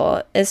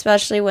painful,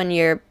 especially when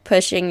you're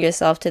pushing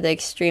yourself to the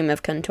extreme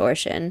of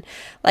contortion.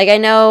 Like, I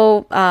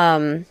know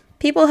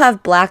people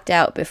have blacked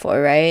out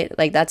before, right?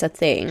 Like, that's a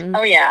thing.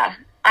 Oh, yeah.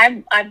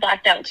 I've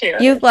blacked out too.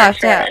 You've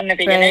blacked out in the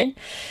beginning.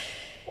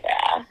 Right?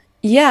 Yeah.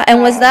 Yeah,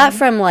 and was that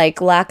from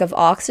like lack of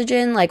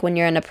oxygen? Like when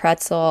you're in a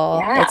pretzel,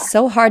 Yeah. it's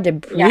so hard to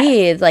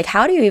breathe. Yeah. Like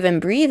how do you even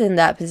breathe in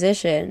that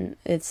position?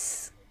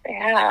 It's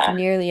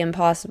nearly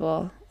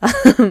impossible.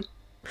 Yep.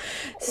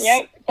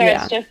 So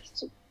it's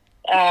just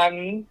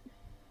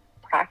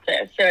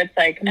practice. So it's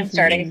like I'm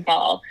starting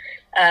small,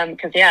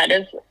 because it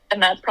is,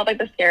 and that's probably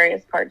the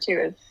scariest part too.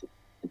 Is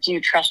do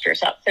you trust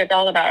yourself? So it's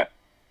all about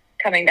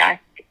circling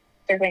back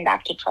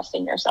to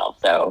trusting yourself.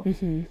 So,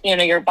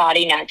 your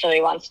body naturally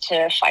wants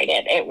to fight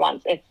it. It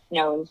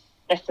knows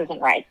this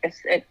isn't right.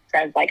 It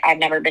says like, I've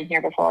never been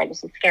here before.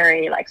 This is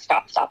scary. Like,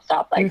 stop.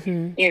 Like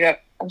you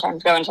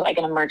sometimes go into like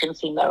an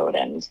emergency mode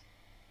and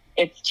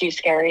it's too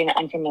scary and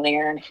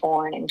unfamiliar and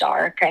foreign and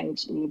dark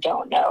and you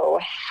don't know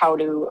how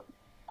to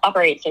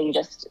operate. So you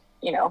just,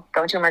 go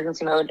into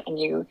emergency mode and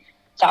you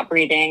stop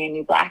breathing and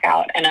you black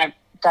out. And I've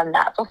done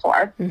that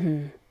before.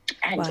 And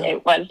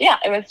it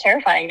was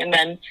terrifying. And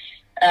then,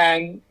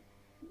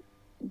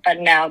 but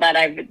now that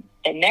I've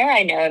been there,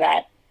 I know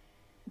that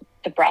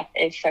the breath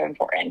is so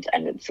important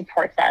and it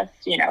supports us,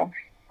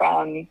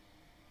 from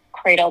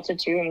cradle to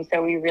tomb.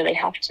 So we really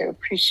have to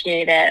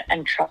appreciate it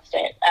and trust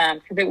it,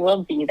 because it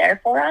will be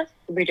there for us.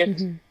 We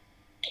just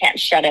can't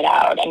shut it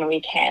out and we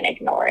can't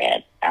ignore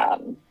it.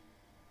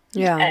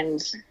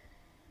 And so,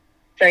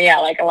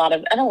 like a lot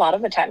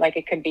of the time, like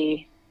it could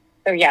be,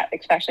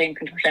 especially in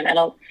contortion,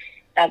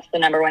 that's the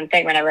number one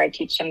thing. Whenever I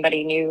teach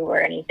somebody new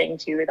or anything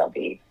too,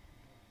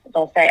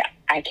 they'll say,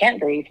 I can't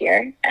breathe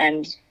here.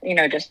 And,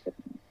 just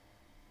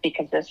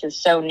because this is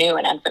so new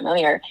and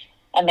unfamiliar,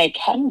 and they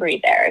can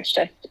breathe there. It's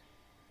just,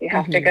 you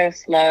have to go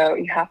slow.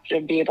 You have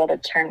to be able to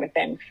turn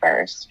within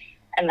first.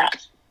 And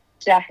that's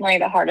definitely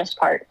the hardest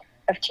part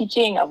of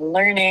teaching, of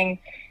learning.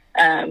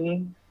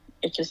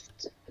 It's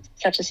just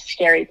such a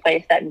scary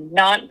place that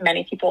not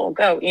many people will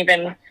go,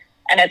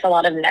 and it's a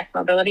lot of neck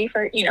mobility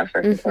for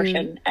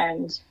contortion.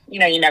 And,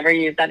 you never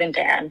use that in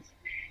dance,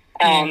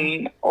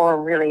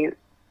 or really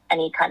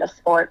any kind of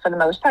sport. For the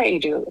most part, you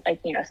do like,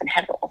 some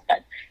head rolls,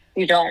 but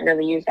you don't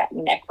really use that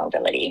neck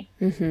mobility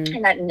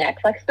and that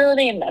neck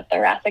flexibility and the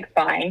thoracic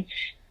spine.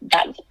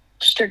 That's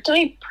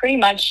strictly pretty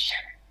much,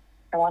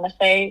 I want to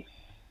say,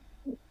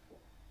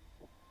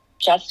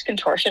 just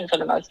contortion for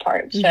the most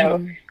part.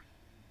 So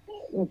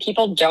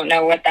people don't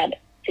know what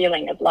that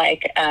feeling is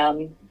like.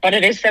 But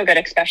it is so good,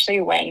 especially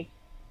when,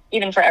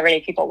 even for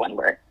everyday people, when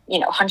we're,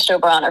 hunched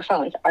over on our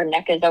phones, our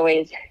neck is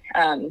always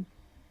in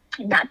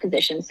that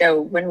position.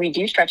 So when we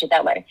do stretch it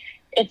that way,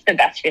 it's the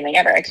best feeling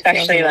ever,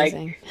 especially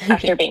like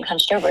after being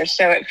hunched over.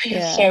 So it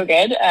feels so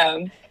good.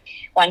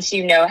 Once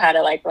you know how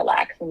to like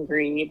relax and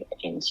breathe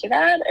into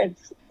that,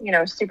 it's,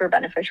 super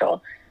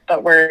beneficial.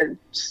 But we're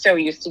so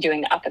used to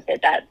doing the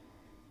opposite, that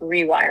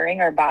rewiring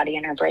our body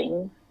and our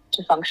brain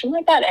to function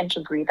like that and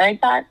to breathe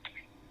like that.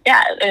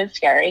 Yeah, it is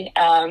scary.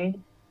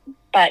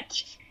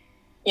 But,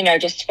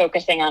 just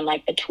focusing on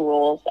like the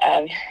tools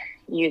of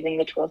using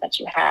the tools that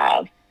you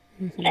have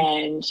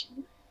and,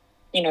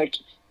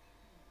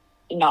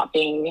 not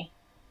being,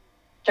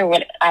 so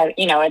what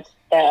it's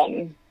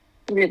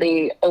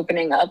really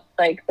opening up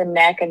like the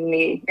neck and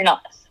you're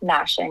not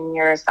smashing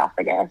your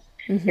esophagus,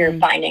 you're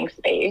finding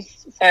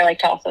space. So I like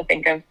to also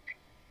think of,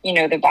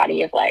 the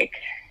body of like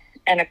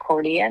an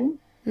accordion.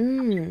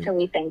 So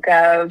we think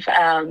of,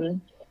 a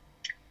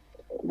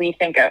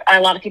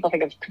lot of people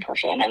think of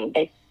contortion and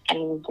they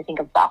think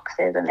of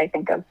boxes and they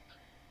think of,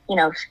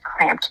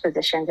 cramped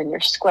positions and you're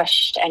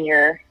squished and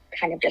you're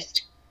kind of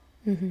just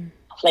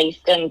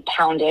placed and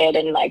pounded,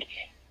 and like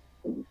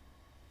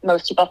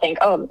most people think,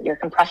 oh, you're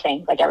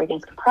compressing, like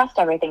everything's compressed,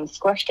 everything's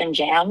squished and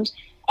jammed,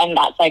 and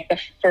that's like the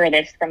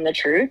furthest from the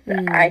truth.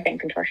 I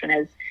think contortion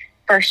is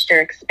first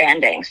you're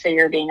expanding, so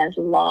you're being as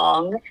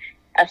long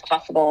as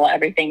possible,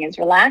 everything is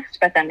relaxed,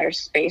 but then there's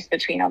space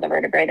between all the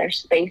vertebrae, there's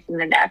space in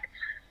the neck,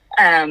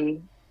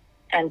 and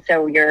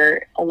so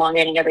you're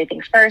elongating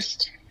everything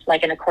first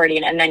like an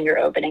accordion, and then you're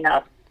opening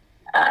up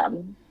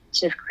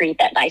to create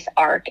that nice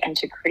arc and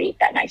to create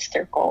that nice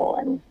circle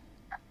and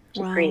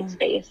to create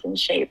space and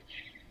shape.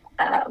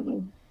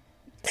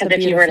 Because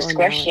if you were to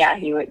squish,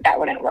 that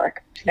wouldn't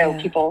work. So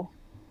people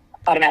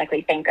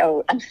automatically think,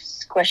 oh, I'm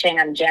squishing,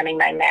 I'm jamming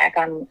my neck,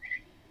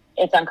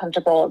 it's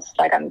uncomfortable. It's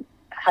like I'm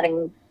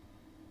having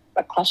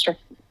a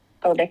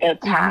claustrophobic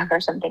attack or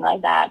something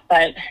like that.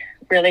 But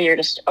really, you're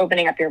just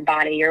opening up your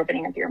body, you're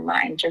opening up your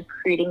mind, you're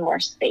creating more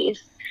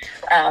space,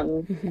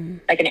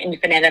 like an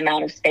infinite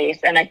amount of space.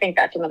 And I think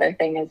that's another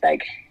thing is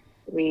like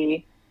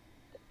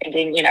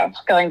thinking,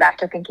 going back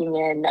to thinking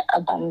in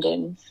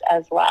abundance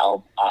as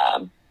well.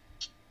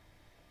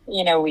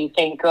 We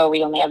think, oh,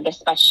 we only have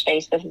this much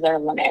space, this is our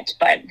limit,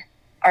 but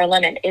our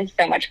limit is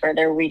so much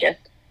further. We just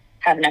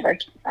have never,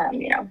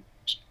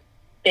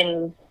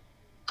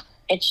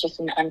 it's just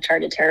an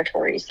uncharted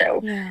territory.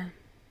 So,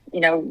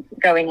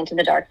 going into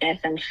the darkness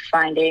and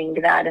finding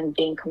that and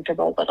being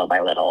comfortable little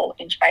by little,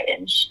 inch by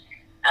inch,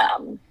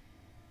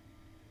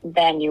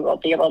 then you will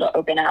be able to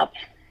open up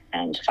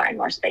and find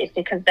more space,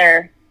 because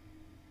there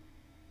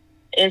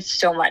is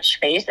so much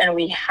space and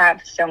we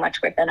have so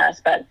much within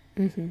us, but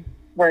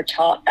we're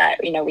taught that,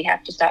 we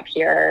have to stop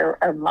here.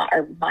 Our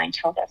mind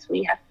tells us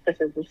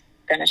this is the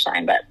finish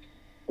line, but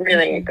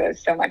really it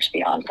goes so much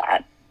beyond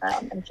that,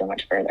 and so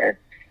much further.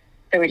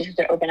 So we just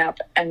have to open up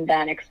and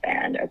then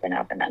expand, open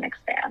up and then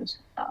expand.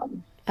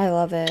 I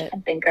love it.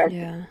 And think of,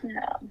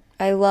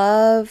 I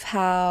love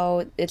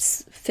how you're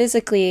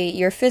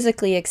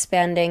physically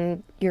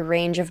expanding your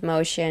range of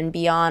motion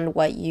beyond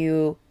what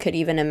you could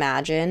even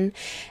imagine.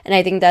 And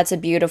I think that's a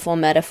beautiful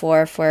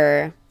metaphor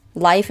for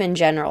life in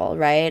general,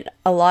 right?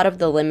 A lot of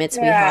the limits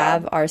we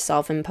have are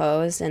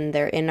self-imposed and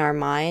they're in our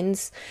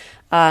minds,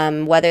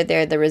 whether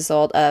they're the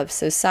result of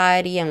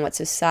society and what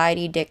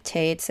society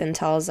dictates and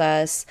tells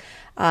us,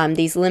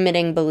 these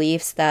limiting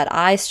beliefs that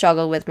I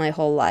struggled with my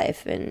whole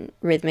life in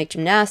rhythmic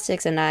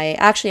gymnastics, and I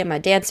actually am a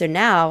dancer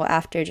now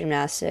after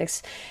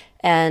gymnastics.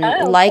 And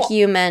like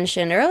you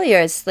mentioned earlier,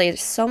 it's like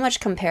so much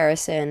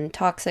comparison,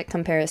 toxic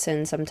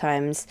comparison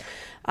sometimes,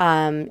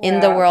 in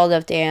the world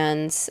of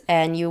dance,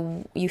 and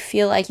you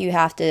feel like you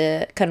have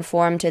to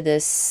conform to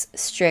this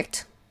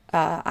strict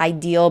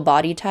ideal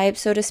body type,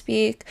 so to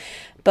speak.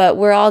 But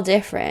we're all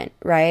different,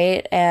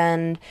 right?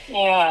 And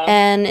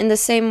in the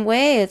same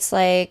way, it's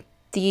like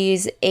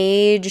these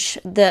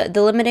the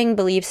limiting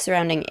beliefs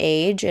surrounding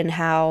age, and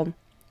how,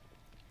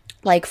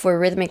 like, for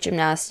rhythmic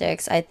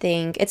gymnastics, I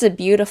think it's a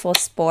beautiful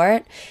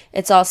sport.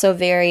 It's also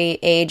very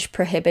age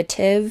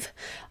prohibitive.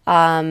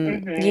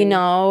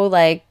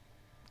 Like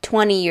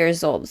 20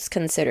 years old is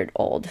considered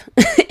old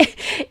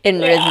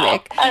in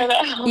rhythmic,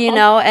 I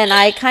know, and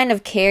I kind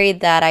of carried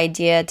that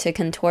idea to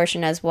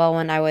contortion as well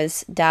when I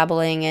was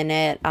dabbling in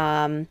it.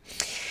 I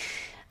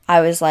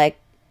was like,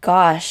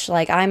 gosh,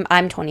 like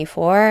I'm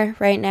 24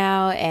 right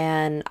now,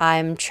 and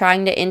I'm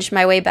trying to inch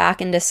my way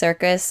back into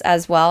circus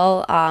as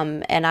well.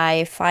 And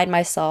I find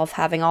myself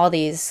having all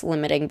these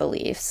limiting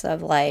beliefs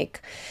of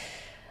like,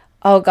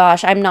 oh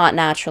gosh, I'm not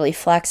naturally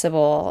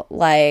flexible.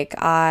 Like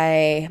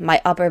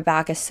my upper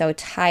back is so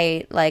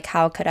tight. Like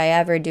how could I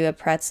ever do a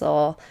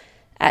pretzel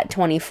at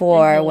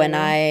 24 when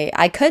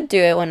I could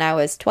do it when I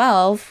was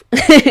 12,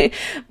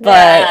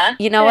 but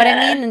you know what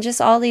I mean? And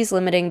just all these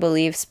limiting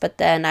beliefs. But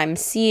then I'm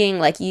seeing,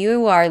 like,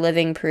 you are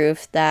living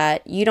proof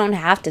that you don't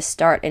have to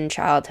start in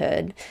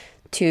childhood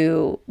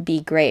to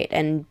be great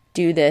and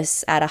do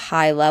this at a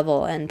high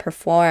level and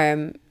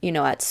perform,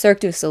 at Cirque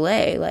du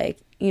Soleil. Like,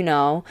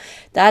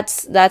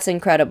 that's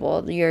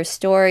incredible. Your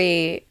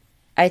story,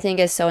 I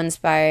think, is so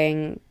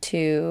inspiring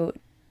to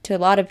a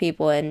lot of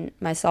people, and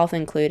myself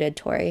included,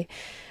 Tori.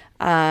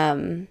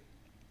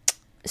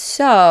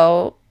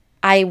 So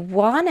I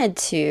wanted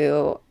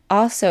to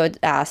also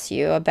ask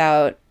you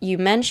about, you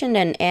mentioned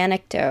an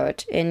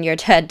anecdote in your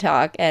TED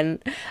Talk,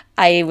 and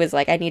I was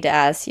like, I need to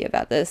ask you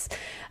about this.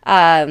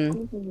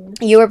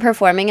 You were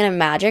performing in a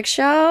magic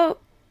show,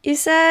 you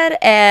said,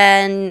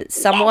 and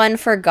someone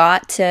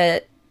forgot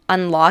to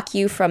unlock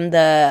you from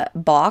the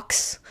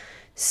box,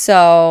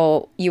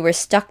 so you were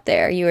stuck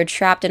there. You were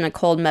trapped in a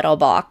cold metal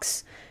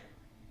box.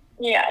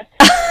 Yes.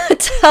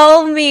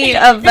 Tell me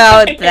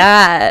about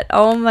that.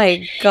 Oh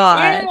my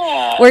god.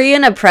 Yeah. Were you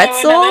in a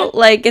pretzel?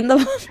 Like in the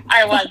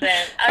I wasn't.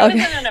 I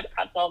wasn't in a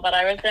pretzel, but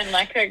I was in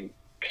like a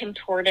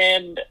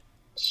contorted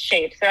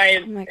shape. So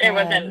it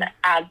wasn't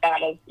as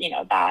bad as,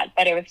 that,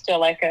 but it was still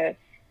like a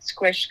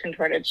squished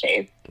contorted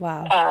shape.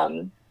 Wow.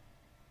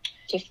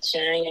 Just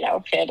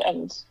to, fit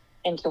and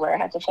into where I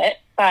had to fit.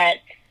 But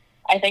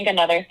I think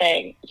another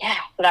thing, so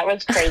that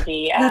was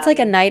crazy. That's like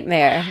a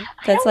nightmare.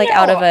 That's like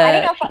out of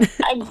a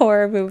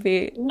horror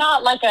movie.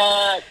 Not like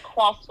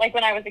like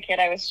when I was a kid,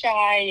 I was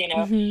shy,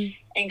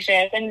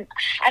 anxious, and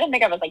I don't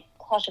think I was like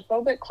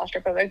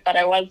claustrophobic, but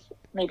I was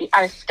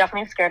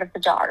definitely scared of the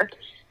dark.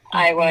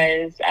 I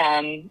was,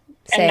 and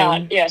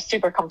not,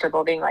 super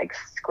comfortable being like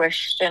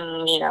squished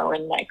and,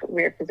 in like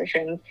weird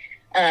positions.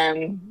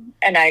 And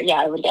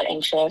I would get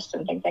anxious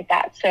and things like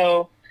that.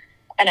 So,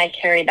 and I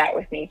carried that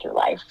with me through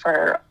life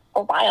for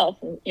a while,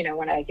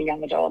 when I was a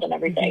young adult and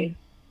everything.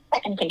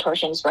 And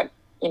contortion is what,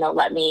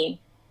 let me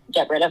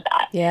get rid of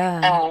that.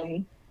 Yeah.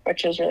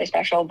 Which was really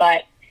special.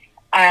 But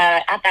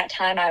at that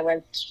time I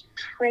was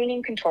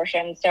training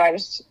contortion, so I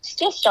was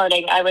still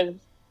starting. I was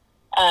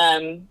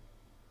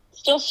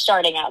still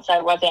starting out, so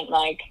I wasn't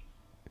like,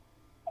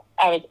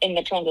 I was in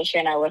the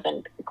transition. I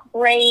wasn't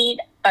great,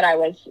 but I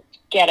was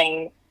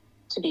getting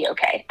to be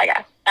okay, I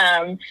guess.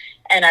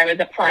 And I was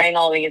applying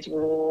all these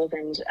rules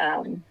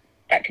and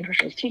that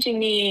contortion was teaching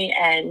me,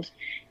 and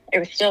it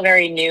was still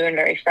very new and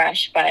very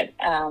fresh. But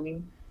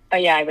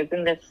yeah, I was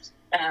in this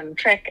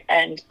trick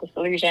and this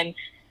illusion,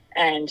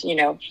 and you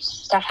know,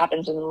 stuff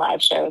happens in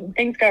live shows and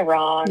things go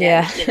wrong.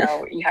 Yeah. And you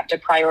know, you have to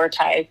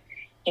prioritize.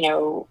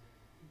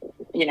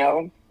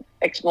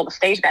 Well, the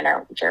stage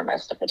manager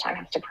most of the time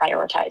has to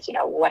prioritize, you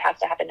know, what has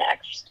to happen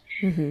next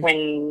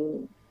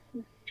when,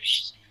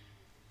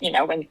 you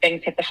know, when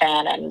things hit the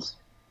fan and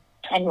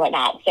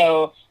whatnot.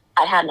 So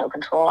I had no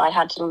control. I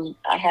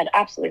had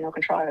absolutely no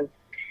control. I was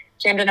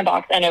jammed in a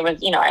box, and it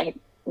was, you know, I'm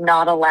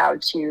not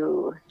allowed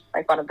to,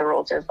 like, one of the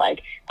rules is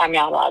like, I'm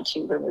not allowed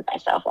to remove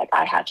myself. Like,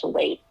 I had to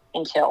wait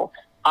until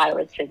I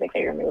was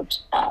physically removed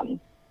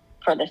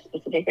for this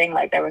specific thing.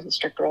 Like, there was a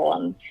strict rule,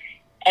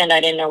 and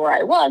I didn't know where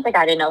I was. Like,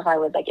 I didn't know if I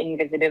was, like,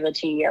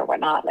 invisibility or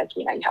whatnot. Like,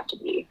 you know, you have to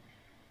be,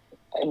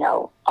 you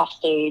know, off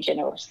stage in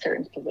a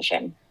certain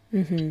position.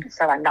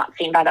 So I'm not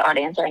seen by the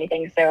audience or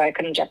anything. So I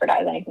couldn't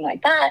jeopardize anything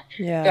like that.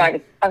 Yeah. So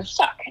I was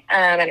stuck.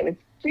 And it was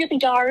really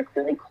dark,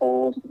 really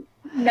cold,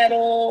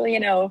 metal,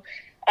 you know.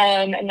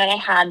 And then I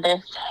had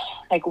this,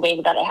 like,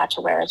 wig that I had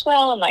to wear as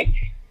well.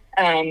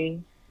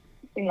 And,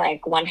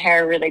 like one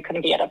hair really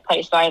couldn't be at a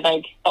place. So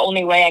the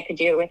only way I could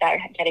do it without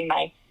getting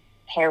my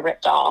hair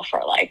ripped off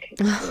or like,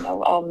 you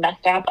know, all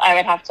messed up, I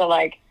would have to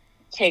like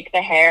take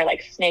the hair,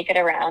 like snake it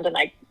around and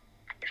like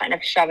kind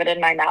of shove it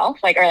in my mouth,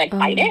 like, or like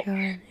bite it.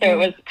 God, so it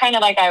was kind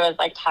of like I was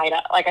like tied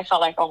up. Like I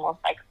felt like almost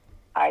like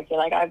I feel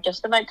like I've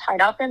just been like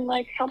tied up and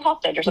like held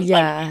hostage or something.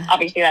 Yeah. Like,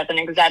 obviously that's an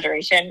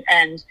exaggeration,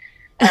 and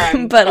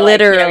but so,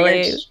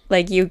 literally,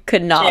 like you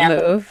could not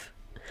move.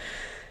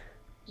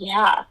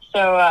 Yeah.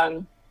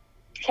 So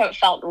so it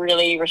felt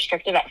really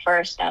restrictive at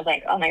first. And I was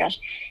like, oh my gosh,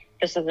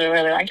 this is a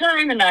really long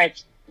time. And I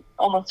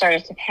almost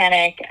started to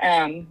panic.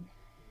 And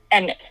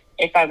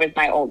if I was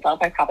my old self,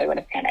 I probably would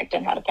have panicked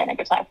and had a panic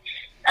attack.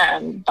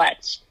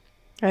 But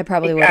I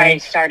probably would have. I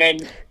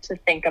started to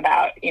think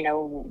about, you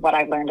know, what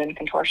I've learned in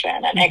contortion.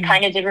 And it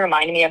kind of did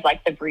remind me of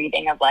like the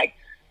breathing, of like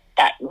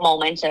that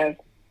moment of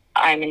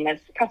I'm in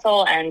this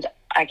pretzel and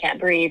I can't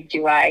breathe.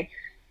 Do I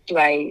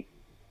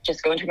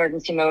just go into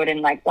emergency mode and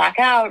like black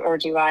out, or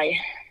do I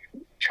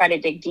try to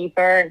dig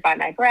deeper and find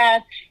my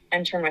breath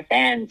and turn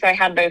within? So I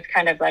had those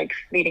kind of like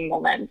fleeting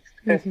moments,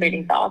 those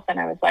fleeting thoughts. And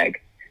I was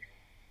like,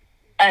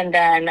 and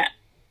then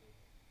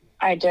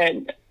I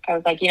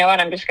was like, you know what,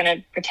 I'm just going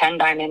to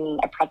pretend I'm in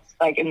a pretzel,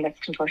 like in this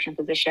contortion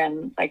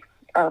position, like,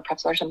 or a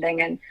pretzel or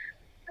something.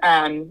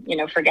 And, you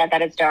know, forget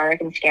that it's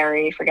dark and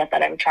scary, forget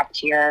that I'm trapped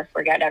here,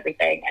 forget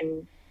everything.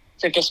 And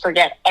so just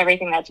forget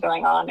everything that's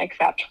going on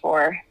except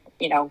for,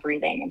 you know,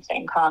 breathing and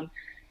staying calm.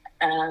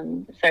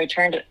 So I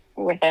turned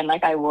within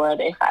like I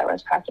would if I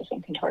was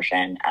practicing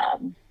contortion.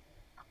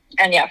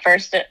 And yeah,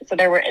 first, so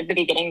there were, at the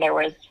beginning, there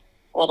was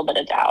a little bit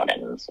of doubt,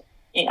 and,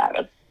 you know, I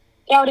was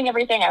doubting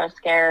everything. I was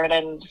scared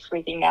and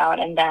freaking out.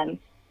 And then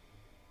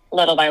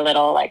little by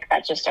little, like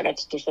that just started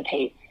to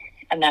dissipate,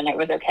 and then it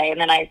was okay. And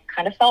then I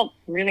kind of felt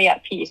really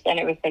at peace, and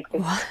it was like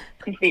this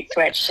complete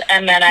switch.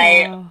 And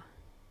then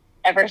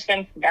ever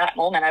since that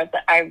moment,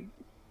 I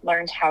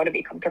learned how to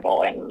be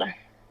comfortable in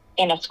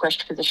a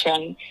squished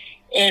position,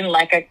 in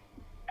like a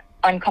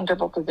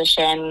uncomfortable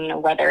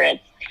position, whether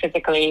it's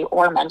physically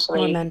or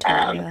mentally.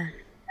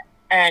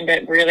 And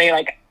it really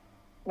like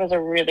was a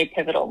really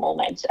pivotal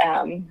moment,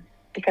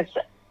 because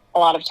a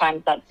lot of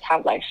times that's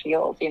how life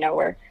feels, you know,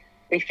 where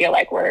we feel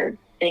like we're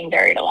being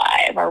buried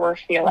alive, or we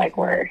feel like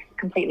we're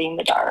completely in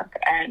the dark,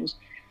 and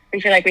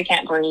we feel like we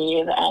can't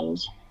breathe, and,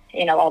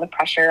 you know, all the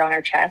pressure on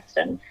our chest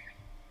and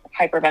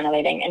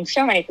hyperventilating in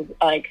so many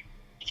like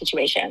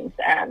situations.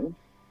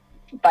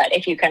 But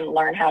if you can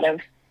learn how to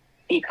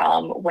be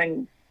calm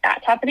when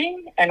that's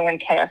happening and when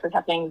chaos is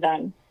happening,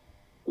 then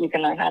you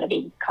can learn how to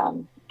be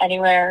calm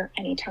anywhere,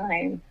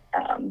 anytime.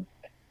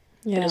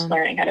 Just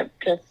learning how to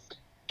just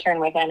turn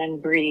within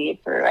and breathe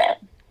through it,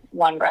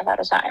 one breath at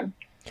a time.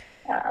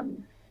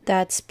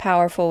 That's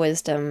powerful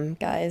wisdom,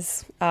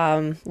 guys.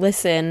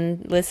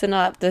 Listen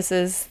up. This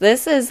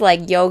is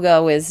like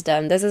yoga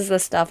wisdom. This is the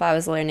stuff I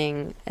was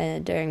learning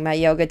during my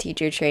yoga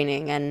teacher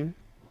training. And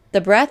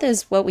the breath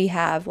is what we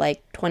have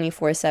like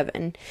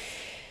 24/7,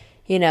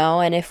 you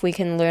know, and if we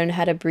can learn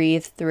how to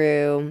breathe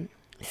through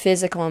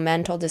physical and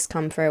mental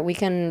discomfort, we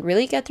can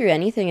really get through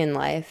anything in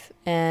life.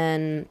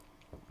 And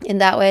in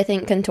that way, I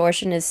think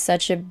contortion is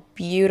such a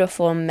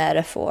beautiful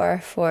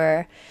metaphor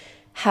for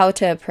how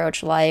to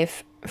approach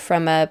life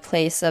from a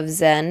place of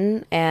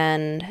zen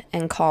and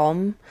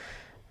calm,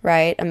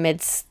 right,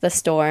 amidst the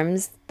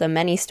storms, the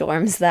many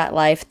storms that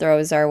life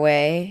throws our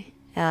way,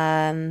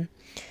 and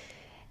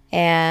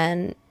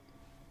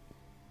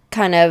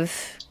kind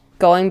of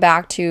going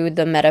back to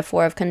the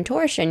metaphor of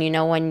contortion,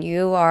 when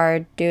you are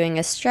doing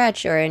a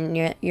stretch or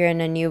you're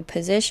in a new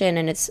position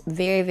and it's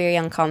very, very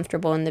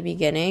uncomfortable in the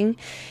beginning,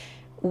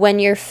 when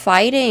you're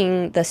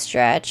fighting the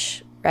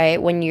stretch,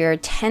 right, when you're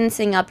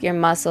tensing up your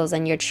muscles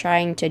and you're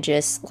trying to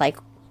just like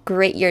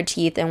grit your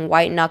teeth and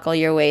white knuckle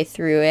your way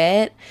through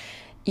it,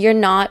 you're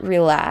not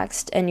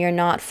relaxed and you're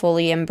not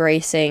fully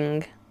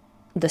embracing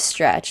the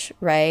stretch,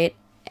 right?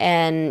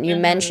 And you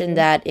mentioned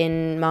that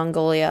in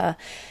Mongolia,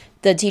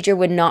 the teacher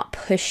would not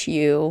push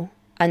you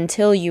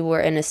until you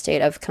were in a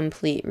state of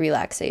complete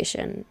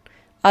relaxation.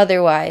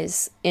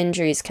 Otherwise,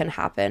 injuries can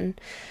happen.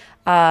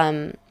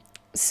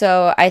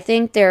 So I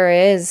think there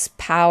is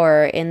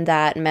power in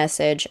that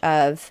message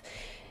of,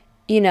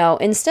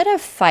 instead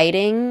of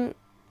fighting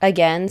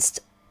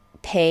against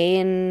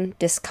pain,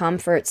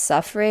 discomfort,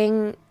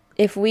 suffering,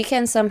 if we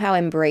can somehow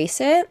embrace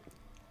it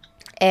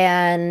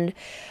and,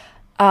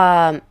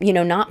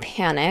 not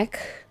panic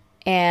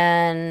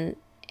and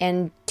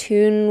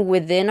tune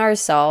within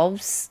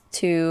ourselves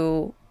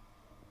to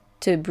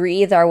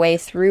breathe our way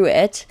through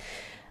it,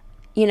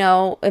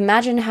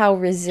 imagine how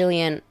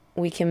resilient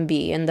we can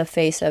be in the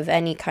face of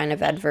any kind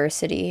of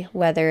adversity,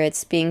 whether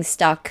it's being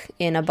stuck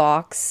in a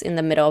box in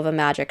the middle of a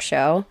magic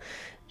show,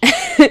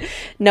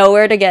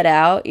 nowhere to get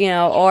out,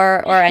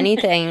 or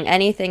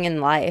anything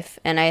in life.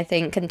 And I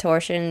think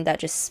contortion, that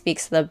just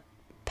speaks to the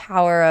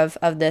power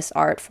of this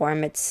art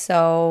form.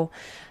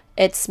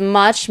 It's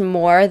much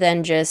more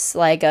than just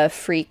like a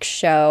freak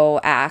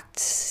show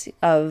act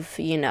of,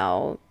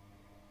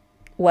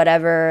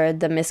 whatever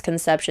the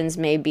misconceptions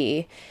may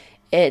be.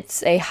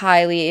 It's a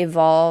highly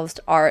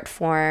evolved art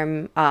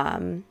form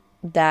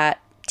that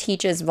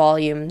teaches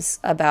volumes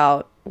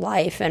about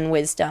life and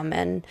wisdom.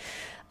 And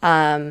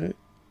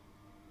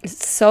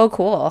it's so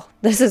cool.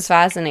 This is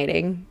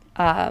fascinating.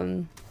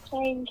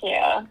 Thank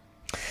you.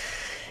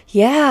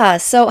 Yeah.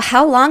 So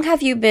how long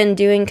have you been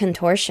doing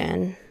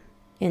contortion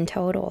in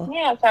total?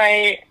 Yeah, so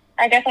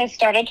I guess I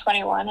started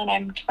 21 and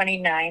I'm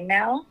 29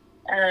 now.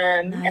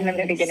 Nice. And in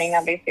the beginning,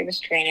 obviously, was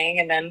training,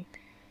 and then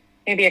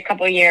maybe a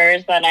couple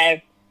years that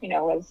I,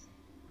 was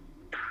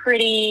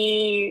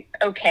pretty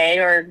okay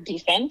or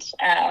decent,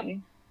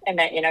 and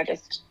then,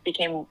 just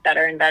became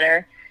better and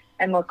better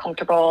and more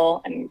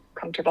comfortable. And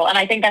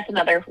I think that's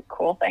another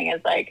cool thing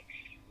is like,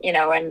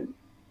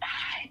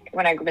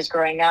 when I was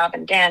growing up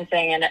and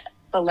dancing and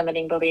the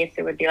limiting beliefs,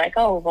 it would be like,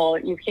 oh, well,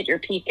 you've hit your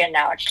peak and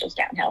now it's just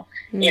downhill.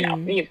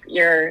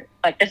 You're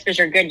like, this was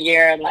your good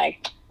year and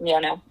like,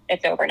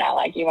 it's over now.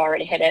 Like you've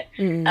already hit it.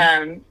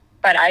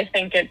 But I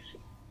think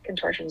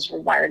contortion's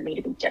wired me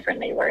to be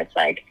differently, where it's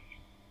like,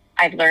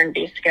 I've learned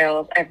these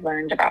skills, I've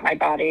learned about my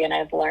body, and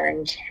I've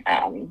learned,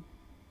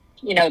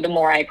 the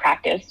more I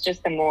practice,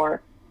 just the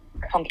more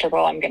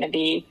comfortable I'm going to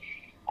be,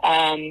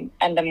 and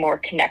the more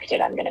connected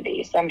I'm going to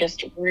be. So I'm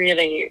just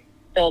really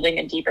building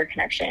a deeper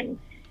connection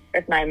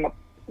with my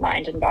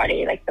mind and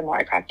body, like the more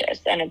I practice.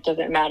 And it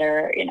doesn't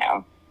matter,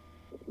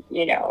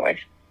 if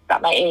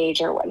about my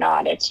age or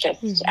whatnot. It's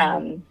just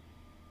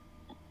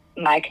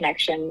my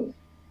connection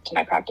to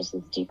my practice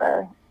is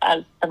deeper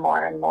as the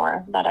more and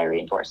more that I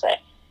reinforce it.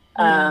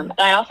 And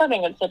I also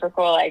think it's super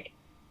cool. Like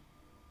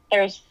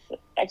there's,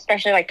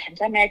 especially like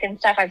pandemic and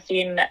stuff, I've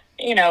seen,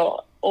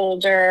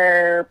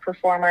 older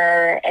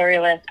performer,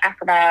 aerialists,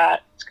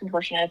 acrobats,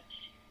 contortionists,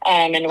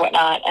 and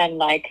whatnot. And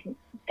like,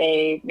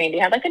 they maybe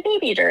had like a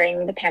baby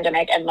during the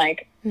pandemic and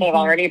like they've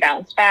already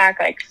bounced back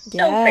like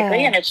so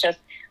quickly. And it's just,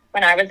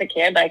 when I was a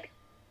kid, like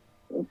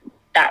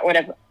that would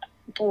have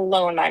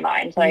blown my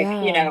mind. Like,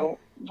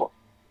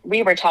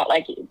 we were taught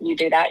like, you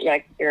do that, you're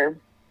like, your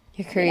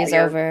career's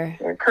over.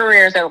 Your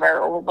career's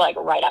over, like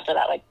right after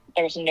that. Like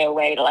there's no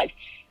way to like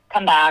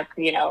come back,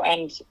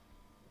 and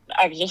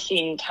I've just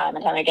seen time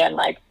and time again,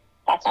 like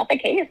that's not the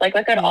case. Like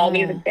look at all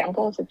these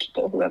examples of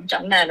people who have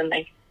done that, and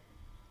like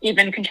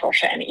even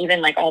contortion,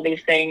 even like all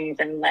these things,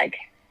 and like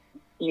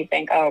you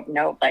think, oh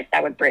no, like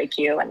that would break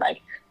you and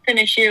like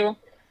finish you.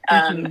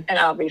 And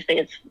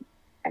obviously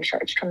I'm sure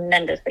it's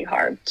tremendously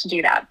hard to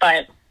do that,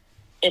 but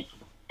it's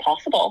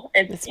possible.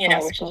 It's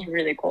possible. Which is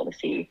really cool to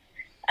see,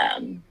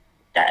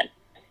 that,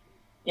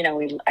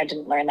 I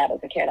didn't learn that as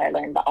a kid. I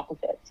learned the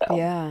opposite. So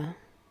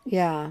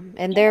yeah.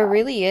 And there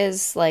really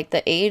is like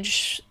the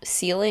age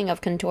ceiling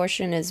of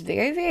contortion is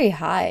very, very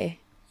high.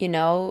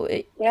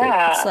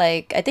 It's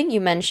like, I think you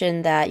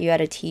mentioned that you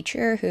had a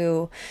teacher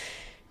who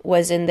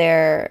was in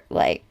their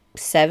like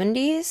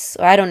 70s.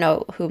 Or I don't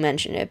know who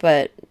mentioned it,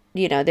 but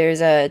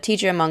there's a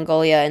teacher in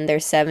Mongolia in their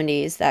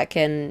 70s that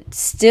can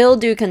still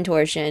do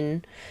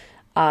contortion.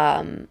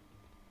 And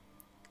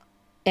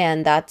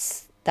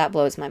that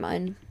blows my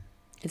mind.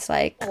 It's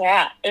like,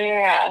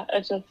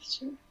 it's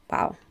just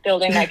wow,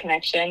 building that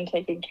connection,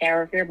 taking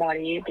care of your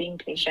body, being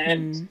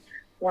patient,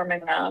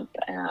 warming up.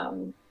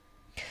 And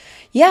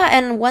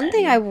one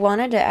thing I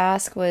wanted to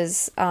ask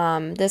was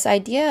this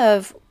idea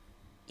of,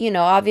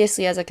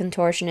 obviously as a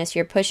contortionist,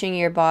 you're pushing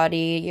your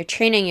body, you're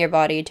training your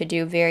body to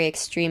do very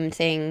extreme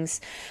things.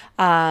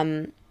 How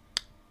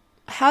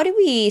do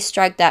we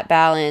strike that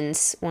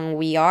balance when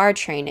we are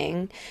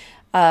training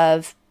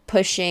of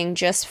pushing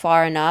just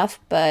far enough,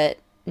 but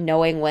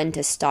knowing when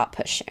to stop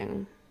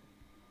pushing?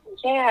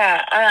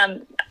 Yeah,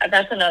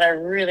 that's another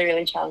really,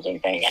 really challenging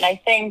thing. And I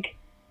think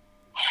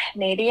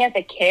maybe as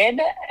a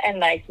kid and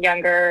like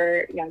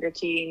younger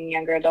teen,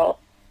 younger adult,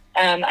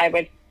 I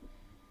would,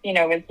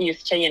 was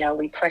used to,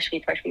 we push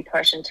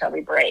until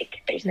we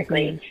break,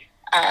 basically.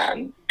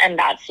 And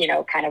that's,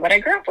 kind of what I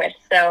grew up with.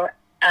 So,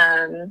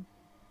 and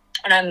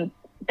I'm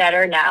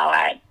better now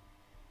at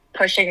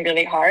pushing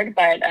really hard,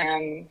 but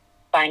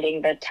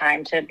finding the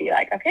time to be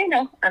like, okay,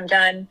 no, I'm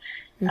done.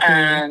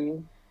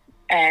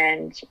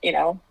 And,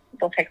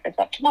 we'll pick this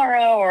up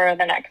tomorrow or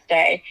the next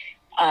day.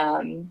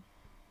 And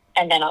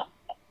then,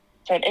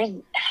 so it is,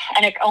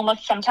 and it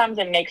almost, sometimes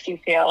it makes you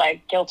feel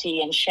like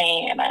guilty and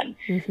shame and,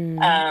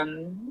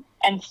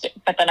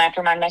 but then I have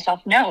to remind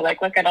myself, no,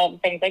 like, look at all the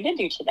things I did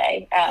do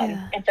today.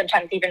 And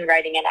sometimes even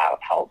writing it out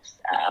helps.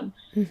 And,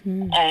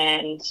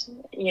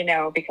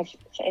 because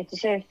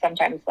it's just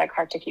sometimes like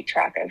hard to keep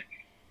track of,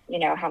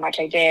 how much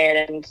I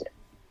did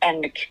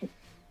and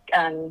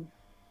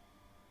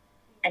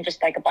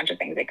just like a bunch of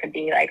things. It could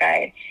be like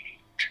I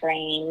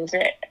trained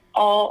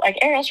all like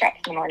aerial straps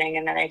in the morning,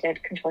 and then I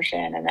did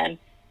contortion, and then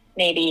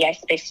maybe I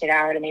spaced it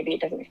out, and maybe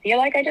it doesn't feel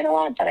like I did a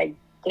lot, but I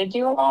did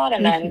do a lot.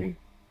 And then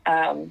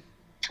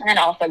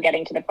also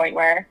getting to the point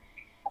where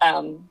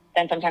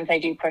then sometimes I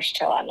do push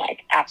till I'm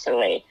like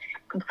absolutely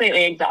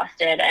completely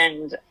exhausted,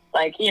 and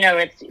like,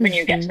 it's when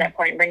you get to that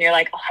point when you're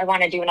like, oh, I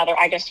want to do another,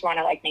 I just want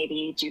to like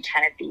maybe do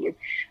 10 of these,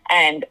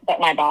 but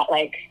my body,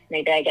 like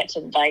maybe I get to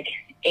like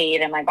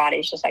 8 and my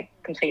body's just like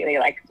completely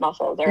like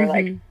muscles are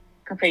like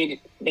completely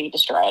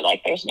destroyed.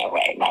 Like there's no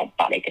way my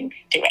body can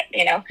do it,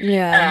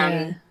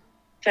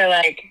 So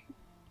like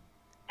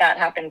that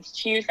happens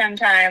too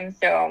sometimes.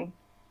 So,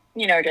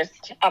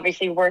 just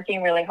obviously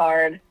working really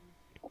hard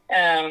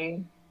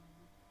and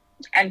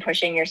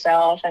pushing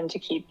yourself and to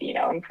keep,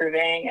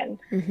 improving and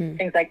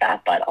things like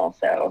that, but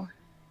also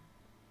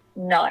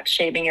not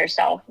shaming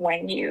yourself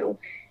when you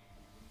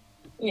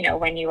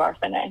are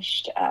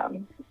finished.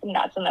 And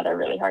that's another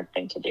really hard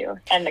thing to do.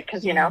 And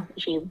because,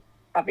 if you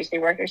obviously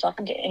work yourself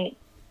into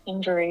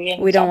injury,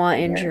 and we don't want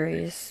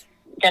injuries.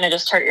 You're going to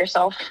just hurt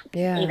yourself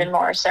even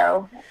more.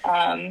 So,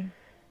 but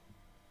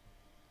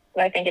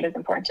I think it is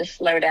important to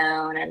slow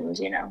down and,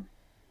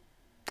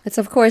 it's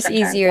of course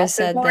easier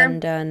said than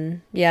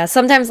done. Yeah,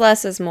 sometimes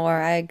less is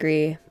more. I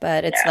agree,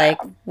 but it's like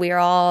we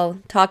all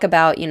talk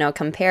about,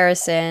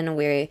 comparison.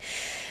 We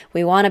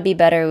want to be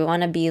better. We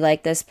want to be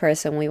like this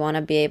person. We want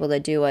to be able to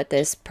do what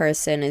this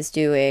person is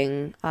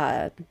doing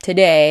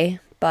today,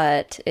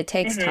 but it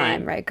takes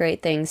time, right?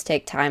 Great things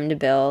take time to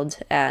build,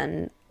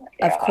 and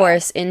of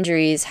course,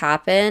 injuries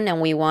happen,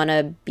 and we want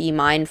to be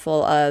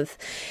mindful of,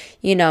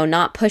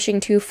 not pushing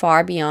too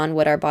far beyond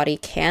what our body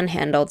can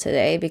handle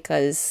today,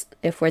 because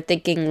if we're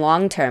thinking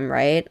long term,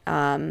 right,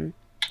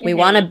 we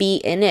want to be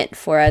in it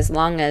for as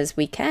long as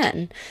we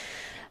can,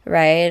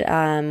 right?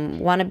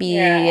 Want to be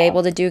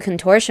able to do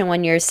contortion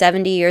when you're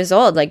 70 years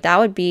old. Like, that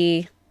would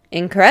be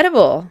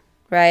incredible,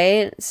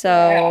 right?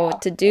 So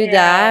to do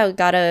that, we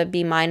got to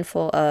be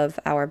mindful of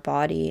our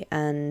body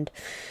and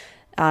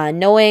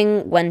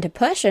knowing when to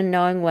push and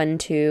knowing when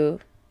to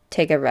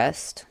take a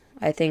rest.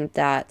 I think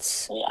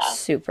that's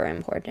super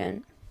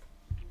important.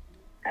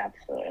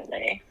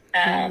 Absolutely.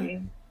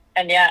 And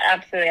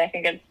absolutely. I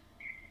think it's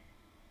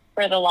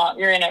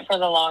you're in it for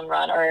the long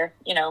run, or,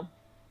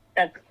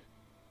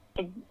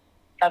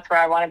 that's where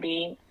I want to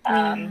be.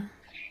 So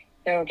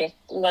just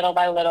little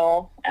by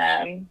little,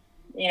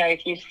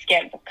 if you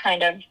skip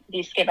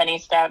any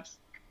steps,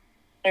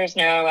 there's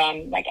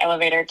no like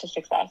elevator to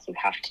success. You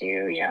have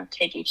to,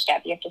 take each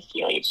step. You have to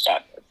feel each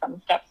step. Some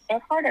steps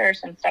are harder.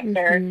 Some steps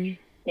are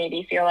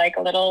maybe feel like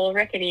a little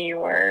rickety,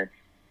 or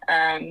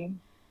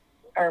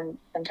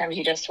sometimes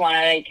you just want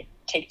to like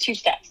take 2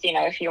 steps.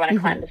 If you want to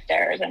climb the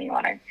stairs and you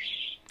want to,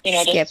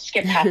 just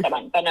skip past that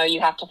one. But no,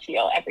 you have to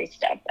feel every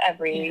step,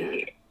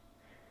 every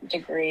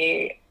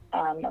degree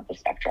of the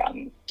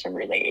spectrum to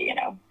really,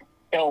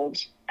 build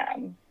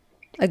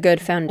a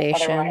good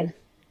foundation.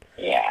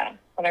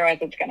 Otherwise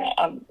it's going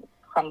to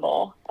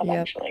crumble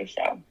eventually.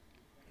 So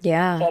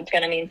so it's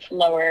going to mean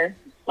slower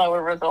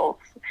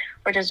results,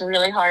 which is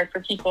really hard for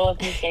people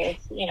these days,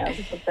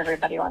 because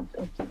everybody wants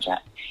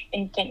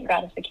instant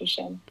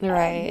gratification.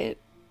 Right.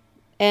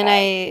 And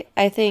I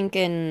think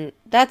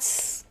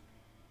that's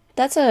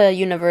a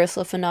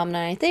universal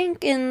phenomenon. I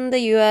think in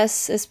the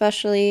US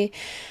especially,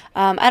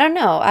 I don't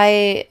know.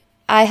 I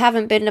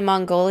haven't been to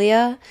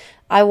Mongolia.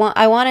 I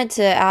wanted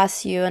to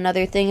ask you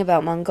another thing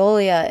about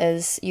Mongolia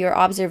is your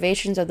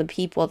observations of the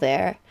people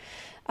there.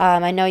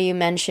 I know you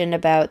mentioned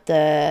about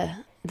the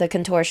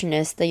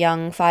contortionist, the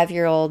young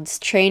 5-year-olds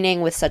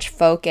training with such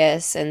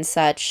focus and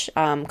such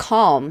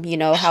calm,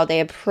 how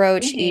they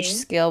approach each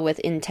skill with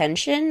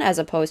intention as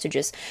opposed to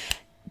just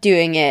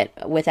doing it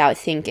without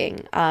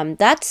thinking.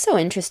 That's so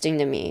interesting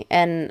to me.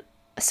 And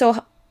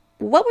so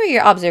what were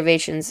your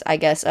observations, I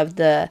guess, of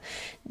the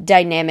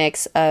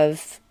dynamics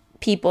of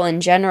people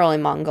in general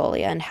in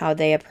Mongolia and how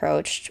they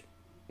approached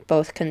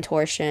both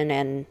contortion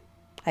and,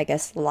 I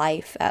guess,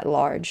 life at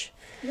large?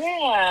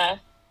 Yeah.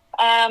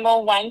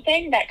 Well, one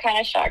thing that kind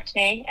of shocked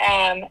me,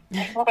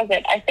 what was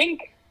it? I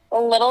think a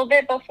little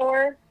bit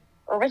before,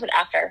 or was it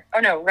after? Oh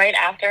no, right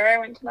after I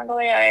went to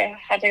Mongolia, I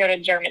had to go to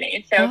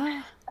Germany. So,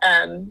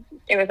 Oh.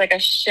 it was like a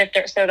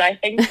shifter. So I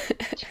think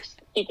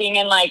speaking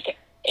in like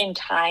in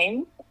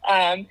time,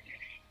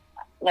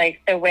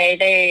 like the way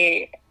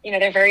they,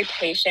 they're very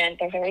patient,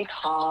 they're very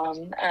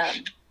calm,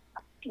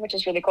 which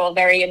is really cool,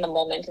 very in the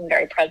moment and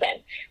very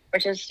present,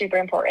 which is super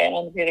important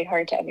and really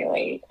hard to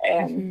emulate,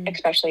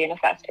 especially in a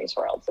fast-paced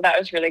world. So that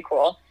was really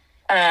cool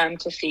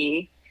to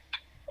see.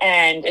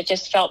 And it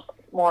just felt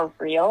more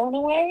real in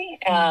a way,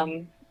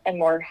 and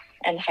more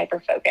and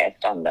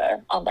hyper-focused on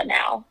the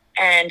now.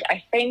 And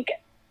I think,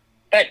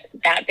 but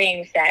that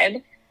being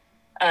said,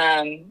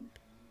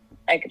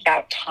 like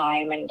about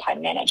time and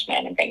time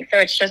management and things. So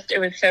it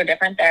was so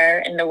different there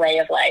in the way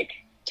of like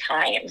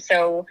time.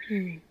 So,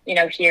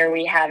 here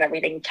we have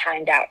everything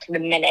timed out to the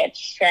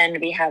minutes, and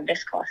we have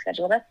this call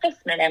scheduled at this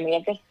minute, and we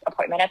have this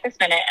appointment at this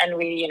minute, and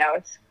we,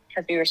 it's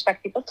because we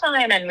respect people's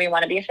time and we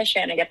want to be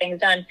efficient and get things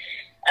done.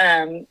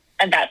 And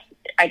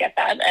I get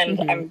that. And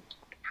I'm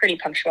a pretty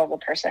punctual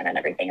person and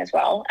everything as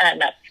well.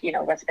 And that's,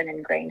 what's been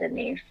ingrained in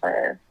me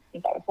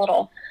since I was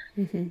little.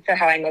 So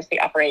how I mostly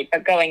operate.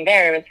 But going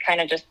there, it was kind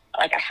of just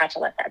like I had to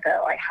let that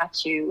go. I had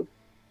to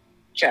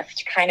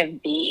just kind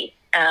of be.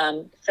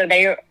 So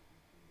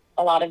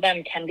a lot of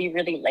them can be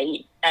really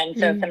late. And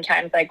so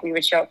sometimes like we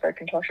would show up for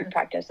contortion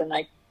practice and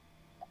like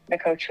the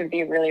coach would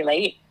be really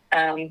late.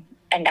 And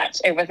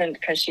it wasn't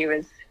because she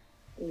was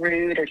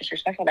rude or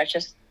disrespectful.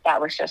 That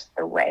was just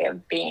the way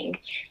of being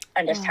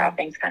and just how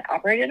things kind of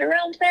operated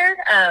around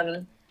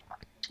there.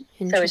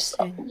 So it's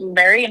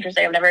very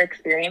interesting. I've never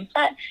experienced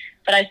that,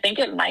 but I think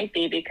it might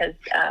be because,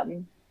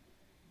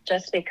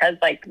 just because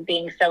like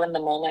being so in the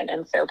moment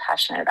and so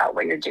passionate about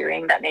what you're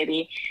doing that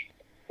maybe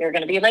you're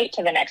going to be late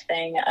to the next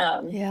thing.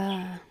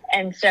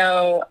 And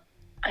so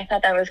I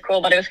thought that was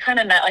cool, but it was kind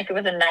of not like, it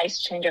was a nice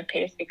change of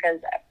pace because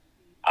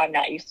I'm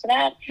not used to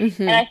that.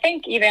 And I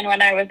think even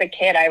when I was a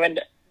kid, I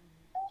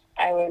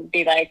would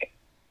be like,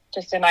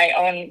 just in my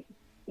own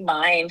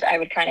mind, I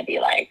would kind of be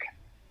like,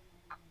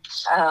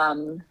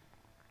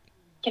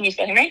 can you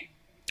still hear me?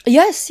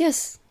 Yes.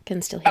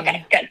 Can still hear you.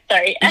 Okay, good.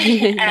 Sorry.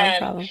 No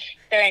problem.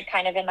 So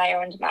kind of in my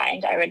own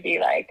mind, I would be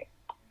like,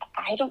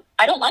 I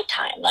don't like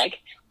time. Like,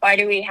 why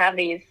do we have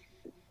these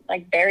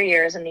like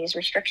barriers and these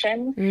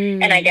restrictions?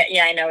 And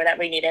I know that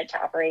we need it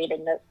to operate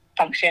and the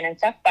function and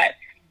stuff. But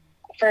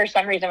for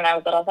some reason, when I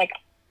was little, I was like,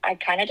 I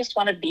kind of just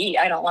want to be.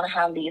 I don't want to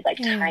have these like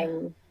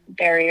time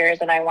barriers,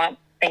 and I want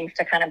things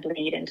to kind of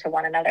bleed into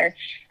one another.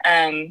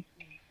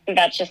 So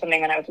that's just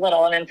something when I was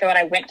little. And then so when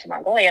I went to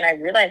Mongolia and I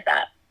realized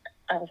that,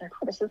 I was like,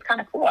 oh, this is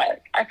kind of cool.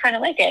 I kind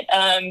of like it.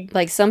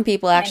 Like some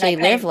people actually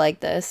live like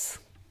this.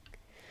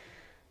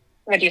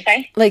 What do you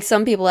say? Like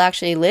some people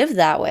actually live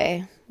that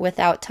way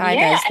without time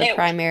as the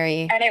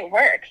primary. And it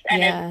works.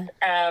 And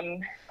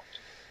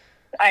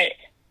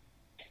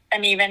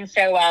and even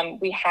so,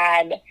 we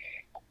had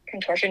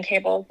contortion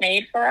tables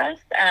made for us,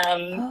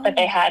 but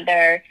they had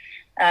their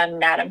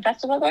Madam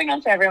Festival going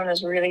on, so everyone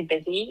was really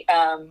busy.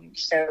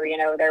 So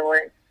they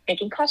were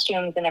making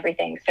costumes and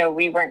everything, so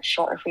we weren't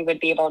sure if we would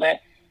be able to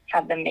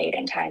have them made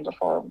in time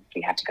before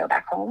we had to go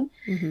back home.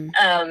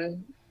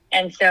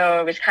 And so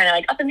it was kind of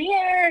like up in the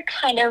air,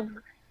 kind of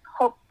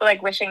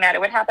wishing that it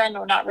would happen.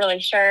 We're not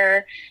really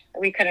sure.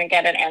 We couldn't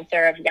get an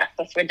answer of yes,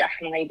 this would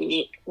definitely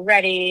be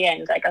ready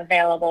and like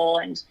available,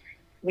 and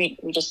we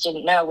just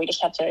didn't know. We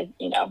just had to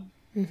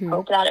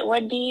hope that it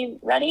would be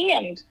ready,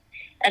 and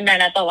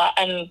then at the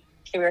and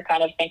so we were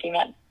kind of thinking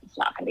that it's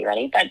not going to be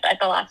ready, but at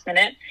the last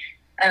minute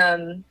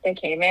they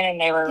came in and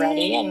they were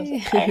ready.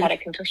 And I had a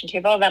contortion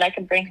table that I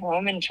could bring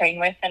home and train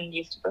with and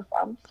use to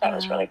perform. So that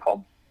was really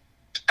cool.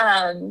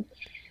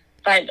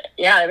 But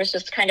yeah, it was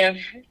just kind of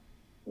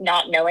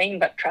not knowing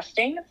but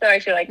trusting. So I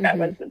feel like that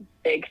was a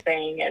big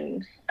thing.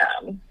 And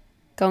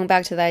going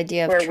back to the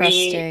idea of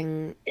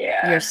trusting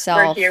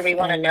yourself. We're here, we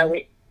want to know.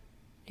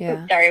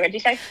 Sorry, what did you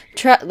say?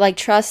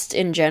 Trust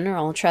in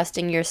general,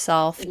 trusting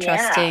yourself,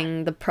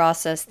 trusting the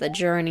process, the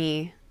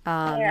journey.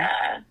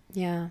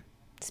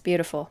 It's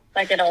beautiful.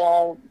 Like it'll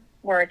all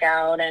work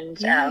out, and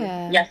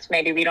yes,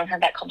 maybe we don't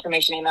have that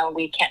confirmation email.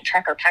 We can't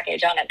track our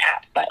package on an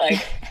app, but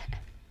like,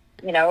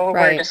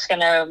 we're just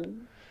gonna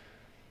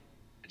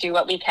do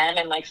what we can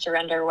and like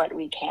surrender what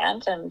we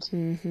can't,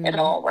 and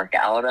it'll all work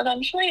out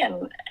eventually.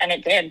 And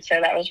it did.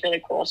 So that was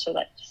really cool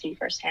to see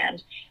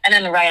firsthand. And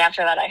then right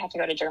after that, I had to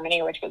go to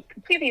Germany, which was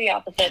completely the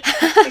opposite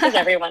because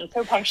everyone's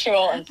so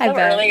punctual and so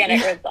early, and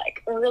it was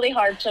like really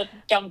hard to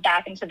jump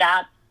back into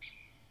that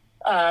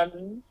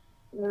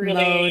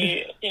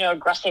really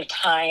aggressive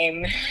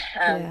time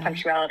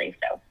punctuality.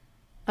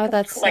 So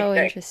that's so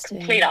interesting.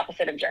 Complete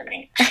opposite of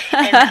Germany in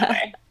that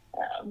way.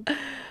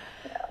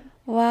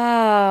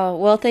 Wow.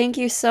 Well, thank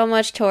you so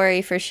much,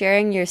 Tori, for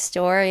sharing your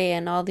story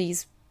and all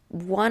these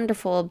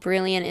wonderful,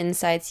 brilliant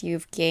insights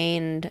you've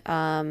gained,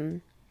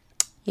 from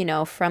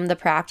the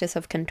practice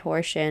of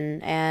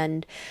contortion.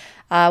 And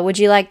Would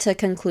you like to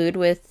conclude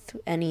with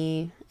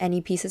any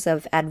pieces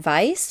of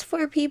advice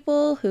for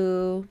people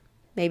who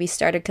maybe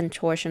started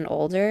contortion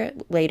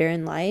later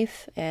in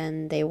life,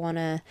 and they want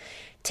to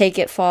take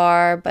it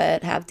far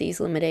but have these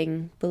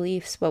limiting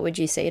beliefs? What would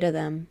you say to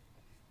them?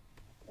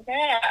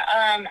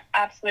 Yeah,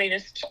 absolutely.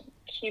 Just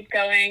keep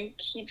going,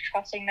 keep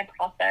trusting the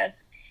process.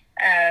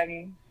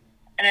 And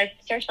I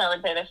certainly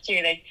would say this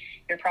too, like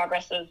your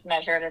progress is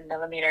measured in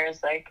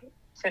millimeters, like,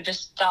 so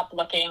just stop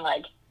looking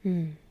like,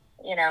 you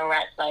know,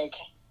 at like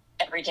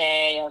every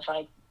day of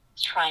like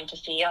trying to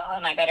see, oh,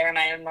 am I better? Am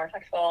I more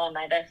flexible? Am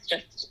I this?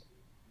 Just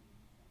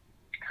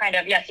kind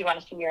of, yes, you want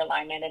to see your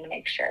alignment and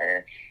make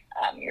sure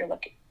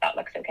that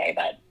looks okay,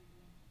 but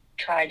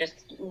try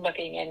just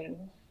looking in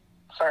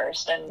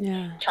first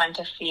and trying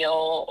to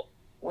feel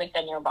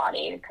within your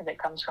body, because it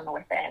comes from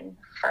within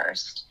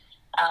first.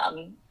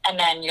 And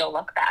then you'll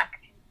look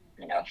back,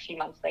 you know, a few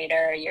months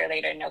later, a year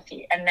later,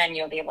 and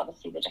you'll be able to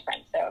see the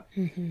difference. So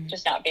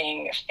just not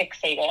being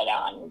fixated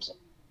on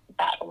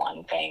that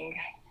one thing,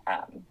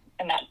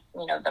 and that,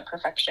 you know, the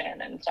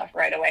perfection and stuff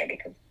right away,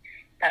 because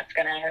that's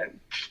going to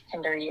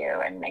hinder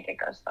you and make it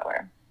go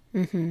slower.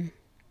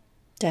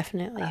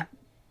 Definitely.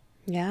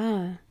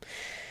 Yeah.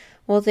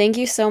 Well, thank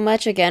you so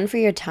much again for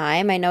your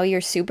time. I know you're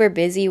super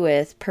busy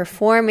with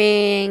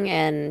performing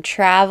and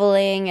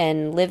traveling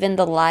and living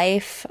the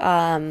life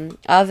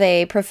of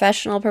a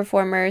professional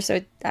performer.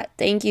 So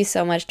thank you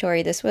so much,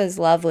 Tori. This was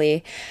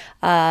lovely.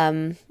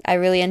 I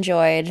really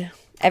enjoyed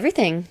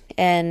everything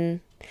and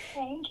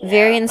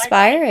very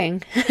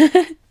inspiring.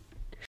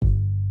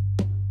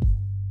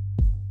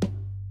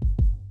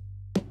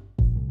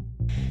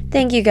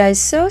 Thank you guys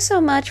so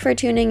much for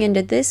tuning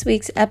into this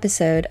week's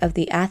episode of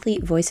the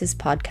Athlete Voices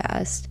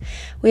podcast.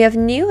 We have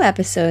new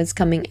episodes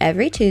coming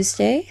every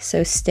Tuesday,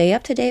 so stay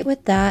up to date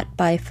with that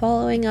by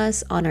following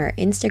us on our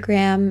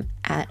Instagram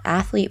at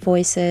Athlete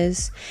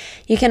Voices.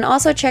 You can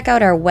also check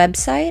out our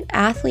website,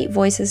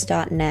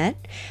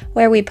 athletevoices.net,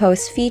 where we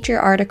post feature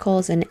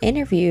articles and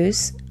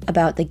interviews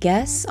about the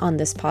guests on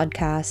this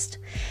podcast.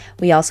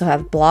 We also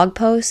have blog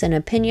posts and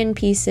opinion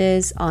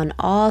pieces on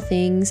all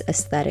things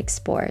aesthetic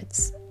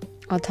sports.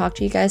 I'll talk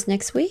to you guys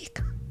next week.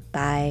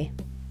 Bye.